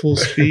hit him full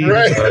speed."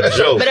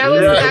 But I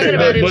wasn't talking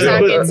about him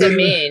talking to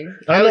men.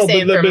 I was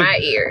saying for my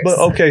ears. But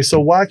okay, so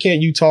why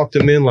can't you talk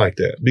to men like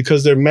that?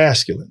 Because they're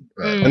masculine.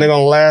 And they're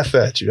going to laugh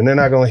at you, and they're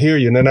not going to hear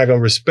you, and they're not going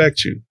to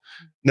respect you.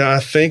 Now, I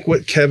think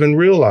what Kevin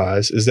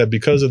realized is that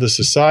because of the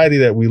society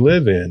that we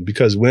live in,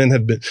 because women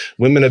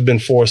have been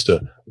forced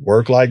to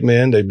work like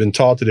men, they've been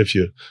taught that if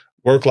you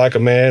work like a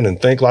man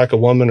and think like a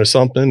woman or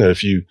something, or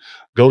if you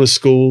go to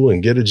school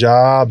and get a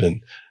job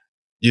and,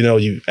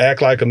 you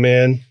act like a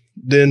man,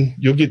 then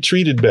you'll get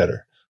treated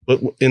better. But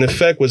in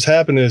effect, what's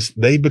happening is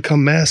they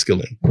become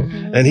masculine.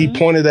 And he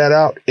pointed that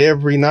out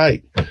every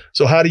night.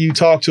 So how do you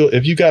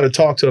if you got to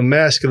talk to a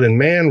masculine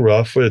man,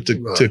 rough, for it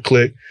to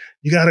click,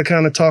 you got to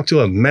kind of talk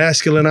to a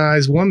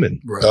masculinized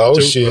woman. Right. To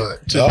do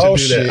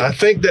that. I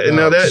think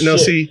that,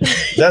 see,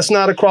 that's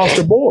not across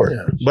the board,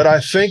 but I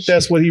think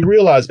that's what he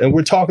realized. And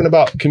we're talking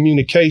about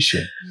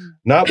communication,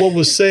 not what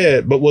was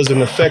said, but was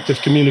an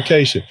effective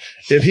communication.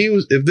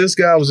 If this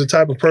guy was the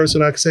type of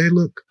person I could say, "Hey,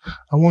 look,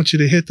 I want you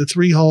to hit the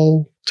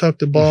 3-hole, tuck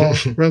the ball,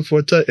 run for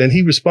a touch," and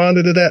he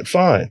responded to that,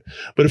 fine.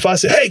 But if I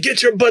say, "Hey,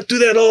 get your butt through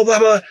that, blah,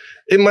 blah,"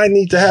 it might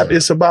need to happen.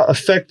 It's about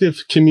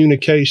effective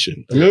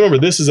communication. Remember,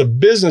 this is a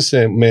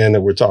businessman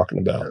that we're talking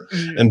about,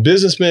 and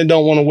businessmen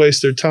don't want to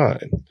waste their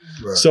time.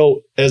 Right.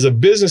 So as a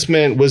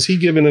businessman, was he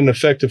giving an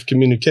effective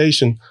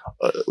communication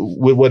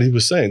with what he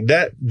was saying?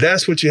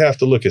 That's what you have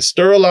to look at.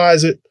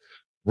 Sterilize it.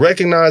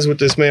 Recognize what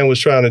this man was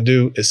trying to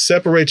do is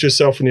separate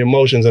yourself from the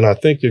emotions, and I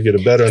think you'll get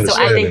a better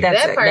understanding. So I think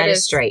that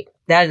is straight.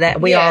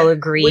 That we all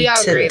agree to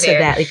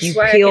that. If you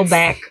peel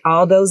back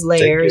all those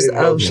layers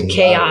of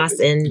chaos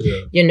and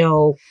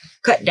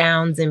cut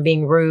downs and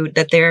being rude,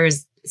 that there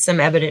is some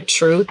evident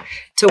truth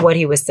to what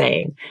he was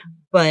saying,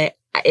 but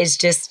it's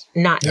just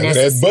not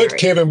necessary. But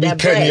Kevin be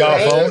cutting you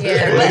off on.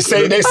 They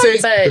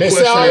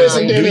say all this,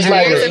 and then he's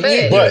like,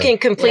 you can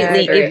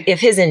completely, if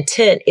his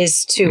intent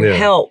is to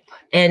help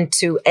and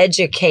to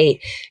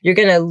educate, you're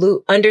going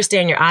to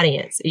understand your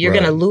audience. You're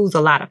going to lose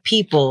a lot of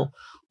people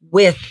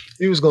with.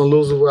 He was going to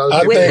lose a lot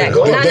of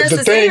people.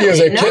 The thing is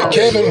that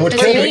Kevin, what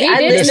Kevin said, I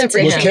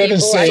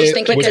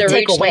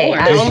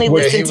only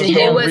listened to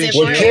him.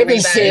 What Kevin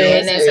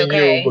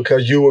said,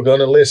 because you were going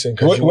to listen.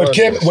 What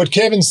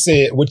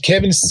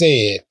Kevin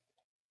said,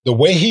 the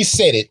way he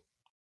said it,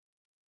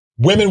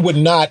 women would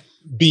not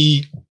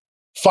be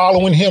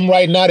following him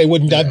right now. They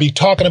would not be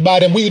talking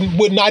about him. We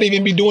would not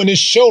even be doing this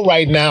show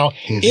right now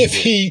if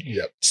he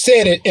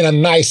said it in a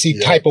nicey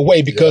type of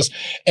way. Because,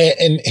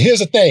 and here's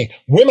the thing,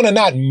 women are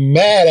not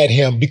mad at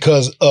him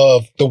because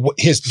of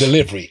his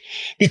delivery.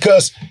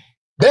 Because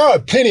there are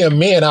plenty of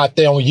men out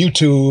there on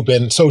YouTube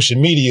and social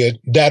media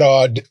that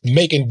are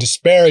making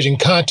disparaging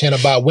content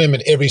about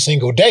women every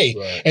single day.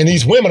 Right. And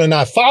these women are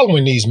not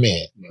following these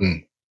men.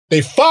 Mm.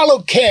 They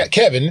followed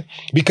Kevin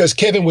because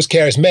Kevin was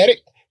charismatic.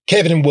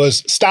 Kevin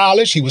was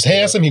stylish. He was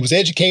handsome. He was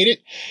educated.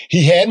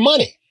 He had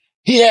money.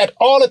 He had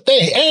all the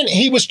things, and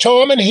he was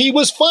charming. He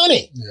was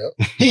funny.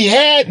 Yep. He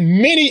had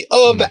many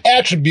of the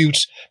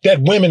attributes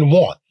that women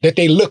want, that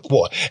they look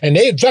for. And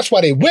that's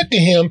why they went to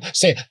him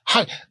saying,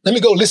 let me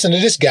go listen to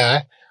this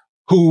guy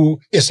who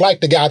is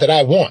like the guy that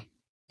I want.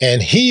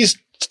 And he's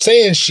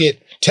saying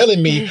shit,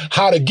 telling me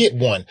how to get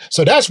one.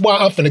 So that's why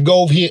I'm finna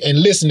go over here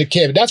and listen to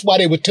Kevin. That's why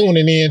they were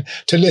tuning in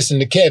to listen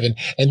to Kevin.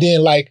 And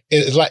then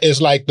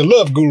it's like the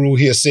love guru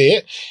here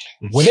said,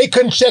 when they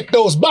couldn't check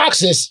those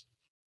boxes,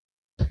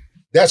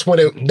 that's when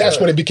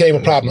it became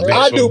a problem.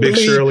 I believe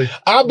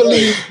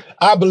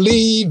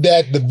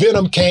that the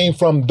venom came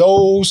from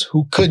those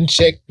who couldn't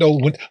check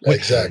those.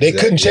 They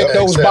couldn't check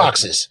those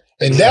boxes.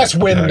 And that's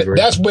when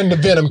the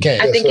venom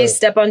came. I think you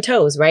step on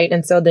toes, right?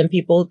 And so then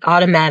people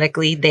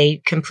automatically,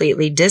 they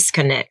completely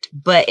disconnect.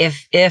 But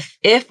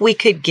if we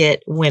could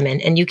get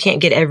women, and you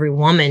can't get every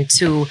woman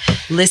to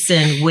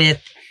listen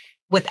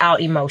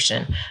without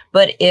emotion,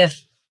 but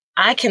if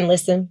I can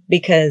listen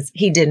because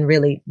he didn't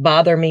really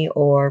bother me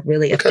or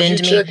really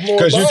offend me.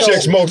 Because you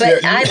check more.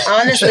 But I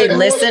honestly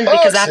listened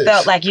because I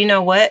felt like, you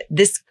know what?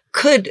 This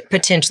could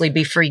potentially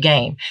be free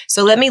game.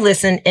 So let me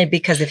listen. And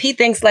because if he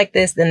thinks like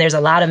this, then there's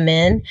a lot of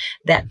men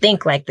that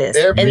think like this.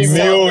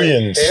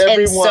 Millions.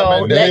 And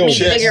so let me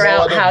figure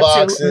out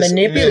how to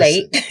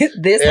manipulate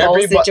this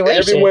whole situation.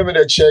 Every woman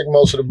that check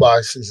most of the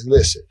boxes,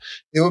 listen,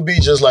 it would be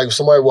just like if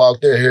somebody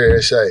walked in here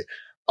and say,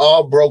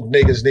 all broke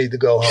niggas need to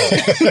go home.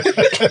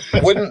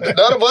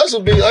 None of us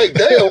would be like,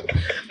 damn, you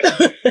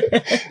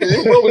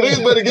broke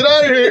niggas better get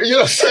out of here. You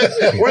know what I'm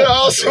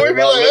saying? We'd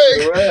be like,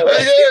 hey,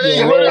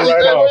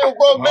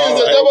 broke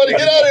niggas, everybody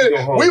get out of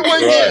here. We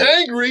wouldn't get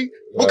angry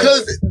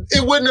because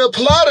it wouldn't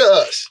apply to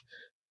us.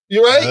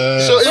 You right?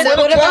 So it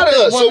wouldn't apply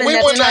to us. So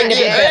we would not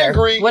get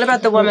angry. What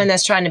about the woman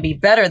that's trying to be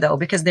better, though?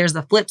 Because there's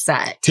the flip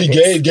side. He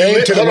gave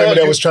to the woman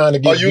that was trying to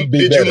be better.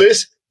 Did you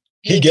listen?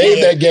 He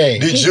gave that game.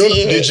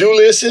 Did you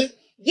listen?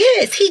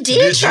 Yes, he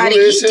did try to.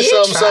 He did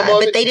try,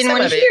 but they didn't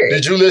want to hear it.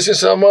 Did you listen to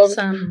some of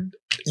it?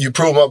 You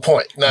prove my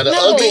point. Now, the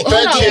ugly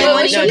fat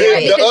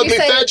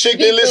chick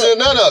didn't listen to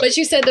none of it. But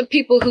you said the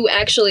people who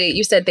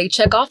actually, they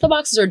check off the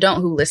boxes or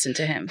don't who listen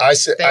to him? I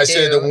said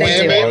the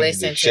women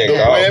that check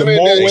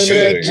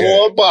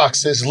more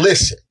boxes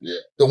listen.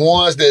 The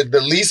ones that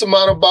the least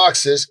amount of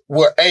boxes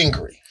were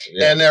angry.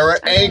 Yeah. And they were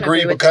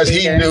angry because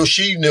she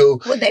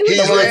knew. Well, they were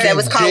the ones that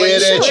was calling you. You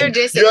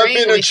ever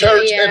been to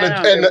church and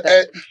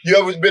you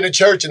ever been to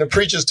church and the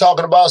preacher's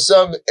talking about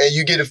something and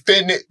you get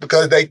offended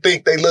because they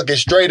think they looking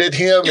straight at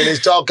him and they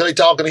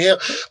talking to him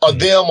or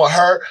them or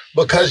her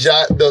because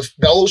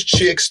those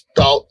chicks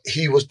thought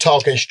he was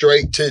talking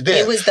straight to them.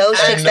 It was those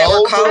chicks that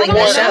were calling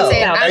the show.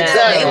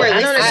 Exactly.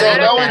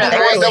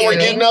 They were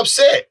getting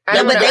upset.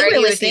 No, but they were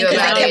listening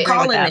because they kept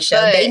calling the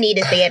show. They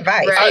needed the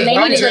advice. And they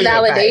needed the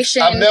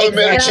validation. I've never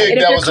met a chick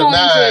that was a 9.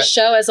 A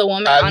show as a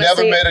woman, I've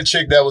never met a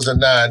chick that was a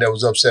 9 that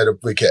was upset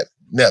with Kevin.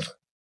 Never.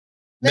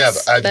 I've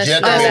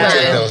yet to meet a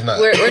chick that was 9.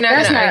 We're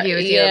not going to argue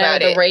with you about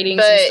the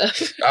ratings and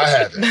stuff. I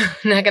haven't.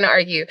 Not going to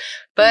argue.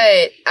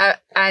 But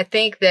I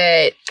think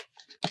that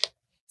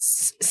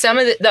some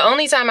of the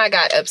only time I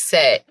got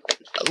upset,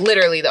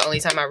 literally the only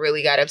time I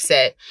really got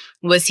upset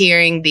was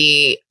hearing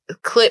the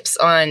clips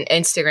on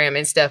Instagram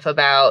and stuff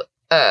about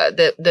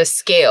the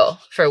scale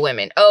for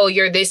women. Oh,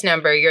 you're this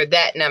number, you're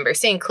that number.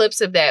 Seeing clips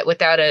of that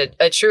without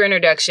a true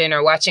introduction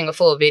or watching a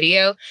full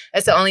video,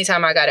 that's the only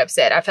time I got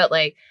upset. I felt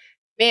like,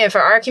 man,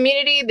 for our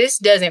community, this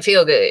doesn't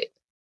feel good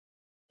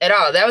at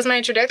all. That was my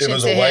introduction to him.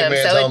 It was a white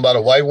man talking about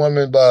a white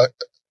woman,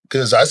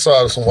 because I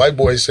saw some white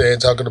boys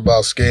talking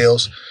about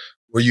scales.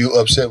 Were you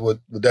upset with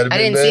that? I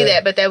didn't see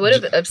that, but that would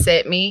have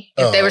upset me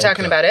if they were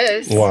talking about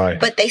us. Why?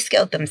 But they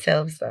scaled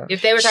themselves, though.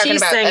 If they were talking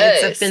about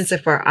us. It's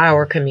offensive for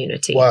our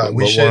community. Why?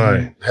 We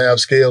shouldn't have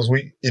scales.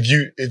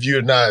 If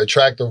you're not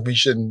attractive, we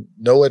shouldn't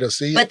know it or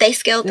see it. But they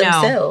scaled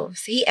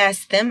themselves. He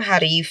asked them, how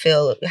do you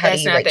feel? How do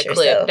you rate yourself?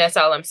 Clip. That's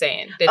all I'm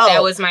saying.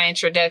 That was my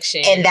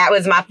introduction. And that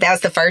was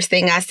the first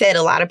thing I said.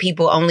 A lot of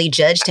people only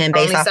judged him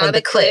based off of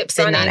the clips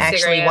and not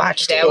actually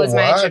watched it. That was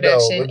my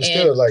introduction.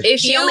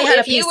 If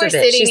you were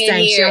sitting in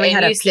here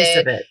and you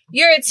said,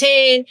 you're a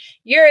 10,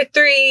 you're a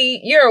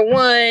 3, you're a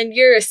 1,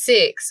 you're a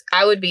 6,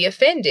 I would be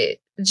offended.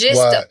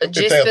 Just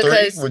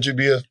because. 3, would you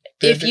be offended?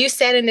 If you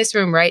sat in this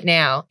room right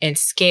now and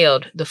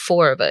scaled the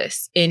 4 of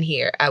us in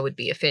here, I would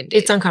be offended.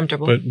 It's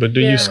uncomfortable. But do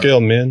you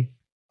scale men?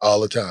 All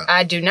the time.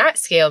 I do not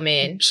scale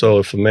men. So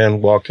if a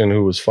man walked in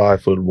who was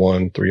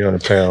 5'1",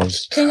 300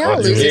 pounds. Can y'all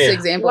lose this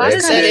example? That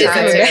is a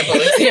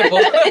terrible example.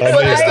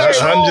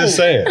 I'm just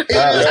saying.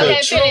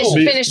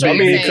 Finish what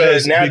you're saying.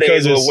 Because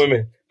nowadays with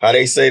women, how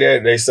they say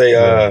that? They say,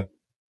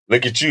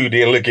 look at you,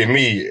 then look at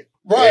me.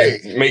 Right.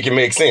 Make it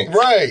make sense.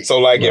 Right.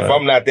 So if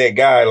I'm not that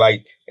guy,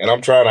 and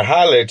I'm trying to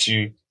holler at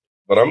you,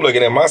 but I'm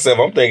looking at myself,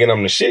 I'm thinking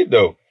I'm the shit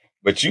though.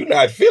 But you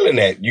not feeling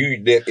that.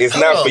 It's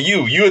not for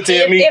you. You'll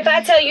tell me. If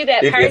I tell you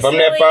that personally, if I'm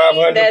that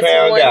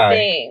 500-pound guy,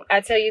 thing. I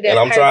tell you that and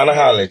I'm trying to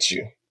holler at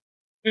you.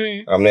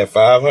 Mm-hmm. I'm that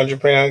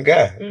 500-pound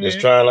guy just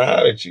trying to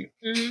holler at you.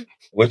 Mm-hmm.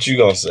 What you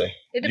gonna say?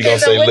 It you gonna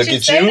depends say, on what look you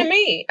at say you? to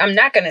me. I'm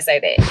not gonna say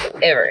that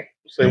ever.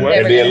 Say what?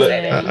 And then look,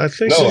 I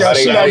think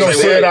She's not gonna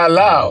say it out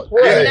loud.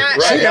 Right,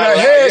 She in her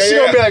head, she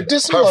gonna be like,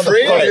 "This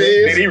motherfucker."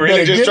 Did he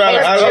really just try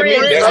to holler at me?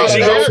 That's what she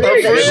gonna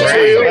say.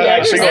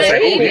 She gonna say,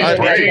 "Ooh,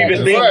 did you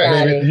even think?"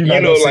 You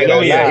know, like, "Oh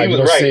yeah, he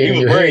was right. He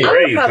was brave.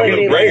 He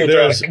was brave."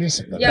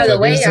 Yo, the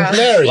way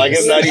y'all, like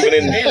it's not even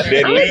in that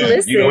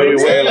league. You know what I'm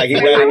saying? Like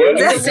he's not even. the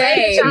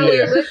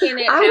way we're looking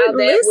at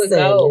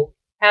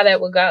how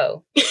that would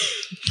go.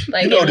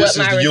 Like, you know, this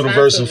is the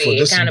universal for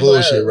this is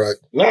bullshit, right?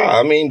 No,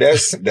 I mean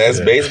that's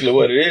basically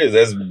what it is.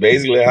 That's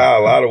basically how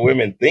a lot of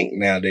women think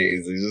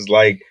nowadays. It's just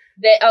like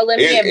that. Let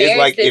me embarrass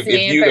like this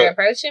man for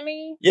approaching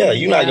me. Yeah,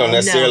 you're not gonna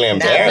necessarily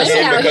embarrass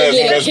him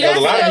because a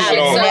lot of people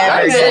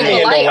don't. Some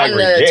men don't like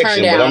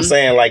rejection, but I'm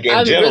saying like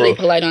in general, really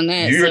polite on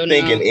that. You're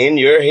thinking in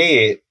your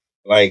head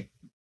like,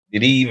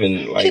 did he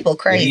even like? People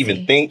crazy. Did he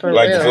even think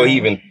like before he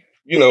even?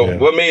 You know,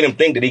 what made him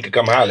think that he could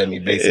come holler at me,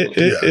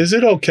 basically? Is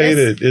it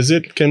okay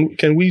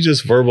can we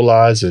just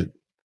verbalize it?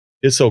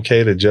 It's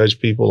okay to judge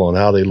people on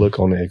how they look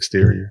on the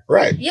exterior.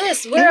 Right.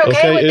 Yes, we're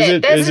okay with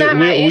that. That's not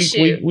my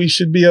issue. We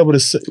should be able to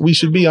we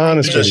should be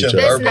honest with each other.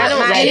 That's not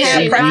my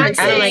issue. I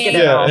don't like it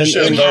at all.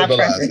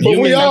 But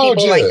we all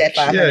judge.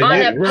 On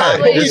a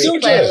public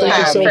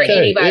platform for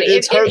anybody.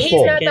 It's hurtful.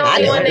 He's not the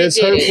only one that It's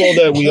hurtful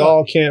that we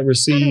all can't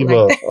receive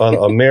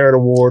a merit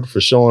award for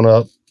showing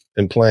up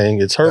and playing.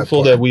 It's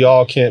hurtful that we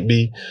all can't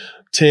be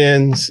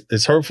 10s.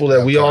 It's hurtful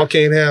that we all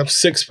can't have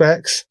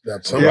 6-packs.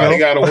 Somebody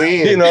got to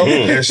win. You know,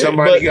 and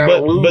somebody got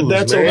to lose. But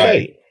that's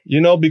okay. You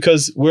know,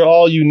 because we're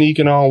all unique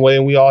in our own way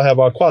and we all have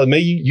our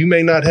quality. You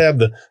may not have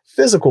the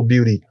physical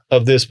beauty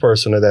of this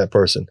person or that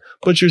person,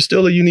 but you're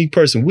still a unique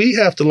person. We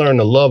have to learn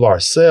to love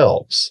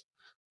ourselves.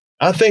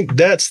 I think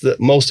that's the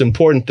most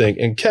important thing.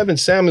 And Kevin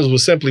Samuels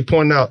was simply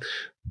pointing out,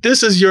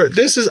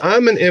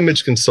 I'm an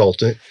image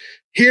consultant.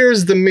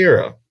 Here's the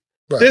mirror.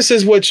 Right. This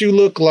is what you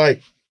look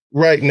like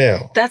right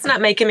now. That's not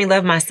making me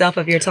love myself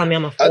if you're telling me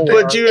I'm a fool.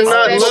 But you're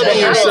not loving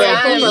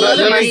yourself.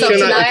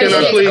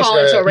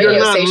 You're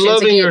not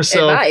loving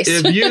yourself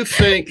if you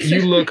think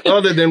you look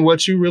other than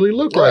what you really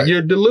look like.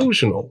 You're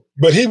delusional.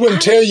 But he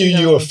wouldn't tell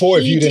you're a 4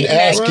 if you didn't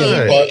ask him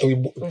to rate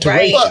you.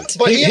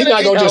 But he's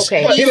not going to just, he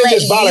didn't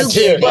just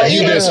volunteer. You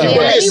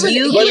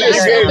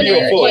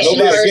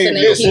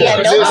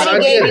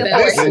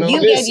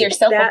gave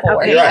yourself a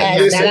 4.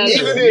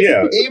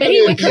 But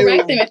he would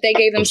correct them if they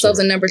gave themselves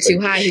a number too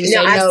high. He would say,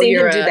 I've seen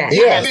him do that.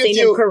 I've seen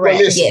him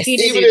correct. Yes. He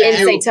did and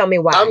say, tell me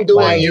why. I'm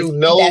doing you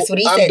no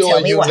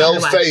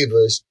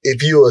favors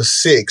if you're a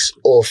 6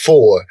 or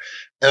 4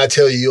 and I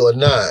tell you you're a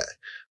 9.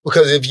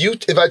 Because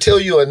if I tell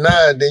you a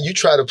 9, then you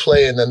try to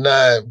play in the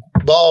 9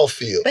 ball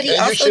field. But he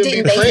also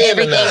didn't base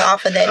everything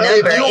off of that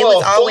number. If you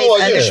are 4,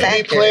 you should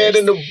be playing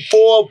in the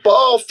 4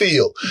 ball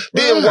field.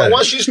 Then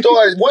once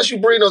you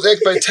bring those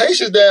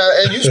expectations down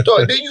and you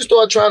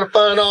start trying to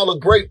find all the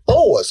great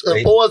 4s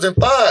and 4s and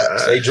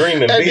 5s. They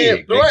dreaming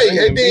big.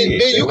 And then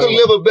you can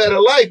live a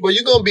better life, but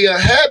you're gonna be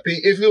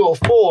unhappy if you're a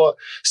 4,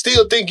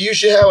 still think you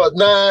should have a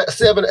 9,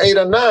 7, 8,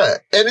 or 9.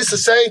 And it's the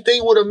same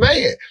thing with a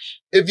man.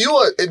 If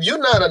you're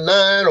not a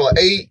 9 or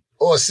 8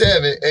 or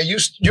 7 and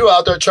you're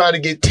out there trying to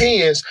get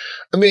 10s,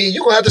 I mean,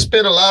 you're gonna have to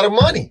spend a lot of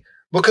money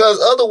because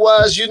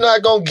otherwise you're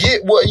not gonna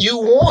get what you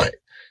want.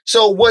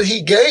 So what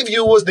he gave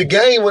you was the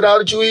game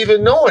without you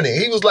even knowing it.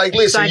 He was like,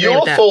 listen,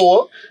 you're a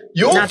 4.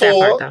 You're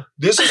 4.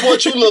 This is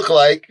what you look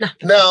like.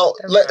 Now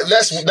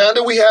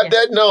that we have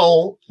that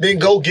known, then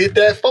go get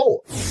that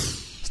 4.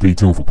 Stay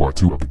tuned for part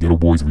 2 of the Ghetto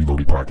Boys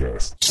Reloaded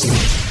podcast.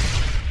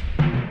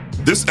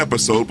 This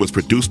episode was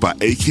produced by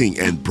A. King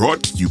and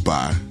brought to you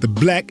by the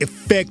Black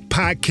Effect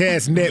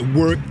Podcast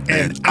Network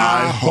and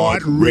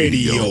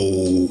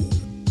iHeartRadio.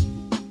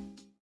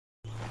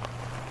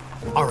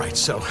 All right,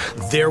 so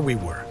there we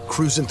were,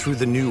 cruising through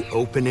the new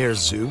open-air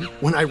zoo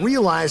when I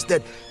realized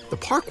that the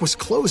park was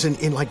closing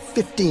in like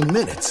 15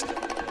 minutes.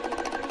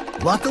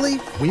 Luckily,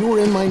 we were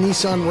in my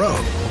Nissan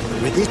Rogue.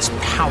 With its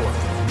powerful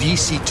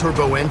VC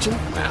turbo engine,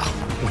 well,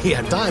 we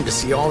had time to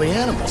see all the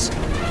animals.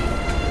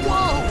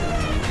 Whoa!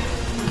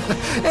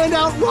 And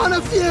outrun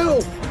a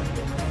few!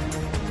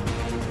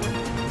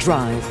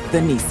 Drive the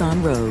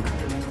Nissan Rogue.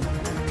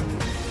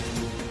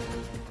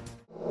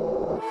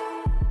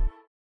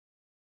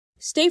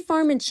 State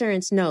Farm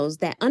Insurance knows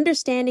that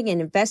understanding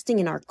and investing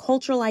in our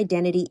cultural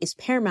identity is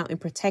paramount in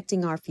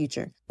protecting our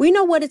future. We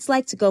know what it's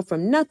like to go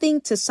from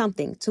nothing to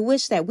something, to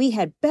wish that we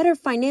had better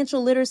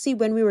financial literacy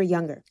when we were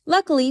younger.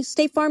 Luckily,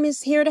 State Farm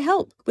is here to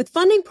help with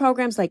funding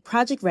programs like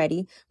Project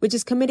Ready, which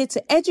is committed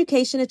to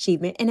education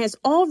achievement and has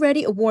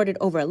already awarded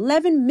over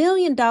 $11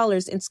 million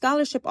in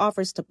scholarship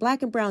offers to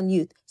Black and Brown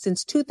youth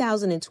since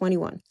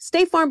 2021.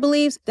 State Farm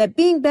believes that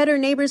being better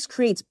neighbors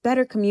creates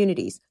better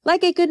communities.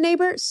 Like a good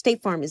neighbor,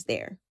 State Farm is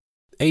there.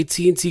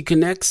 AT&T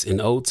connects an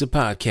ode to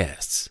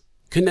podcasts.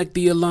 Connect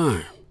the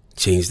alarm.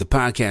 Change the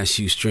podcast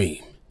you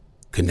stream.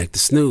 Connect the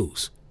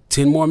snooze.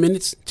 10 more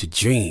minutes to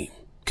dream.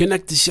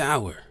 Connect the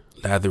shower.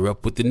 Lather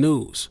up with the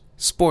news,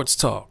 sports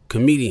talk,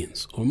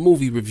 comedians, or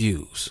movie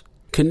reviews.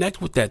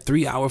 Connect with that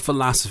 3-hour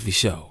philosophy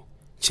show.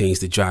 Change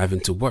the drive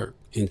into work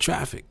in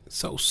traffic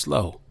so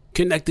slow.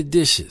 Connect the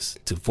dishes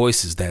to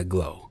voices that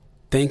glow.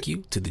 thank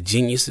you to the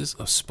geniuses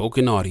of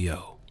spoken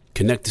audio.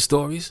 Connect the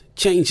stories,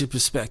 change your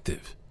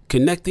perspective.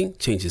 Connecting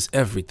changes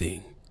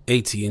everything.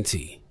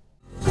 AT&T.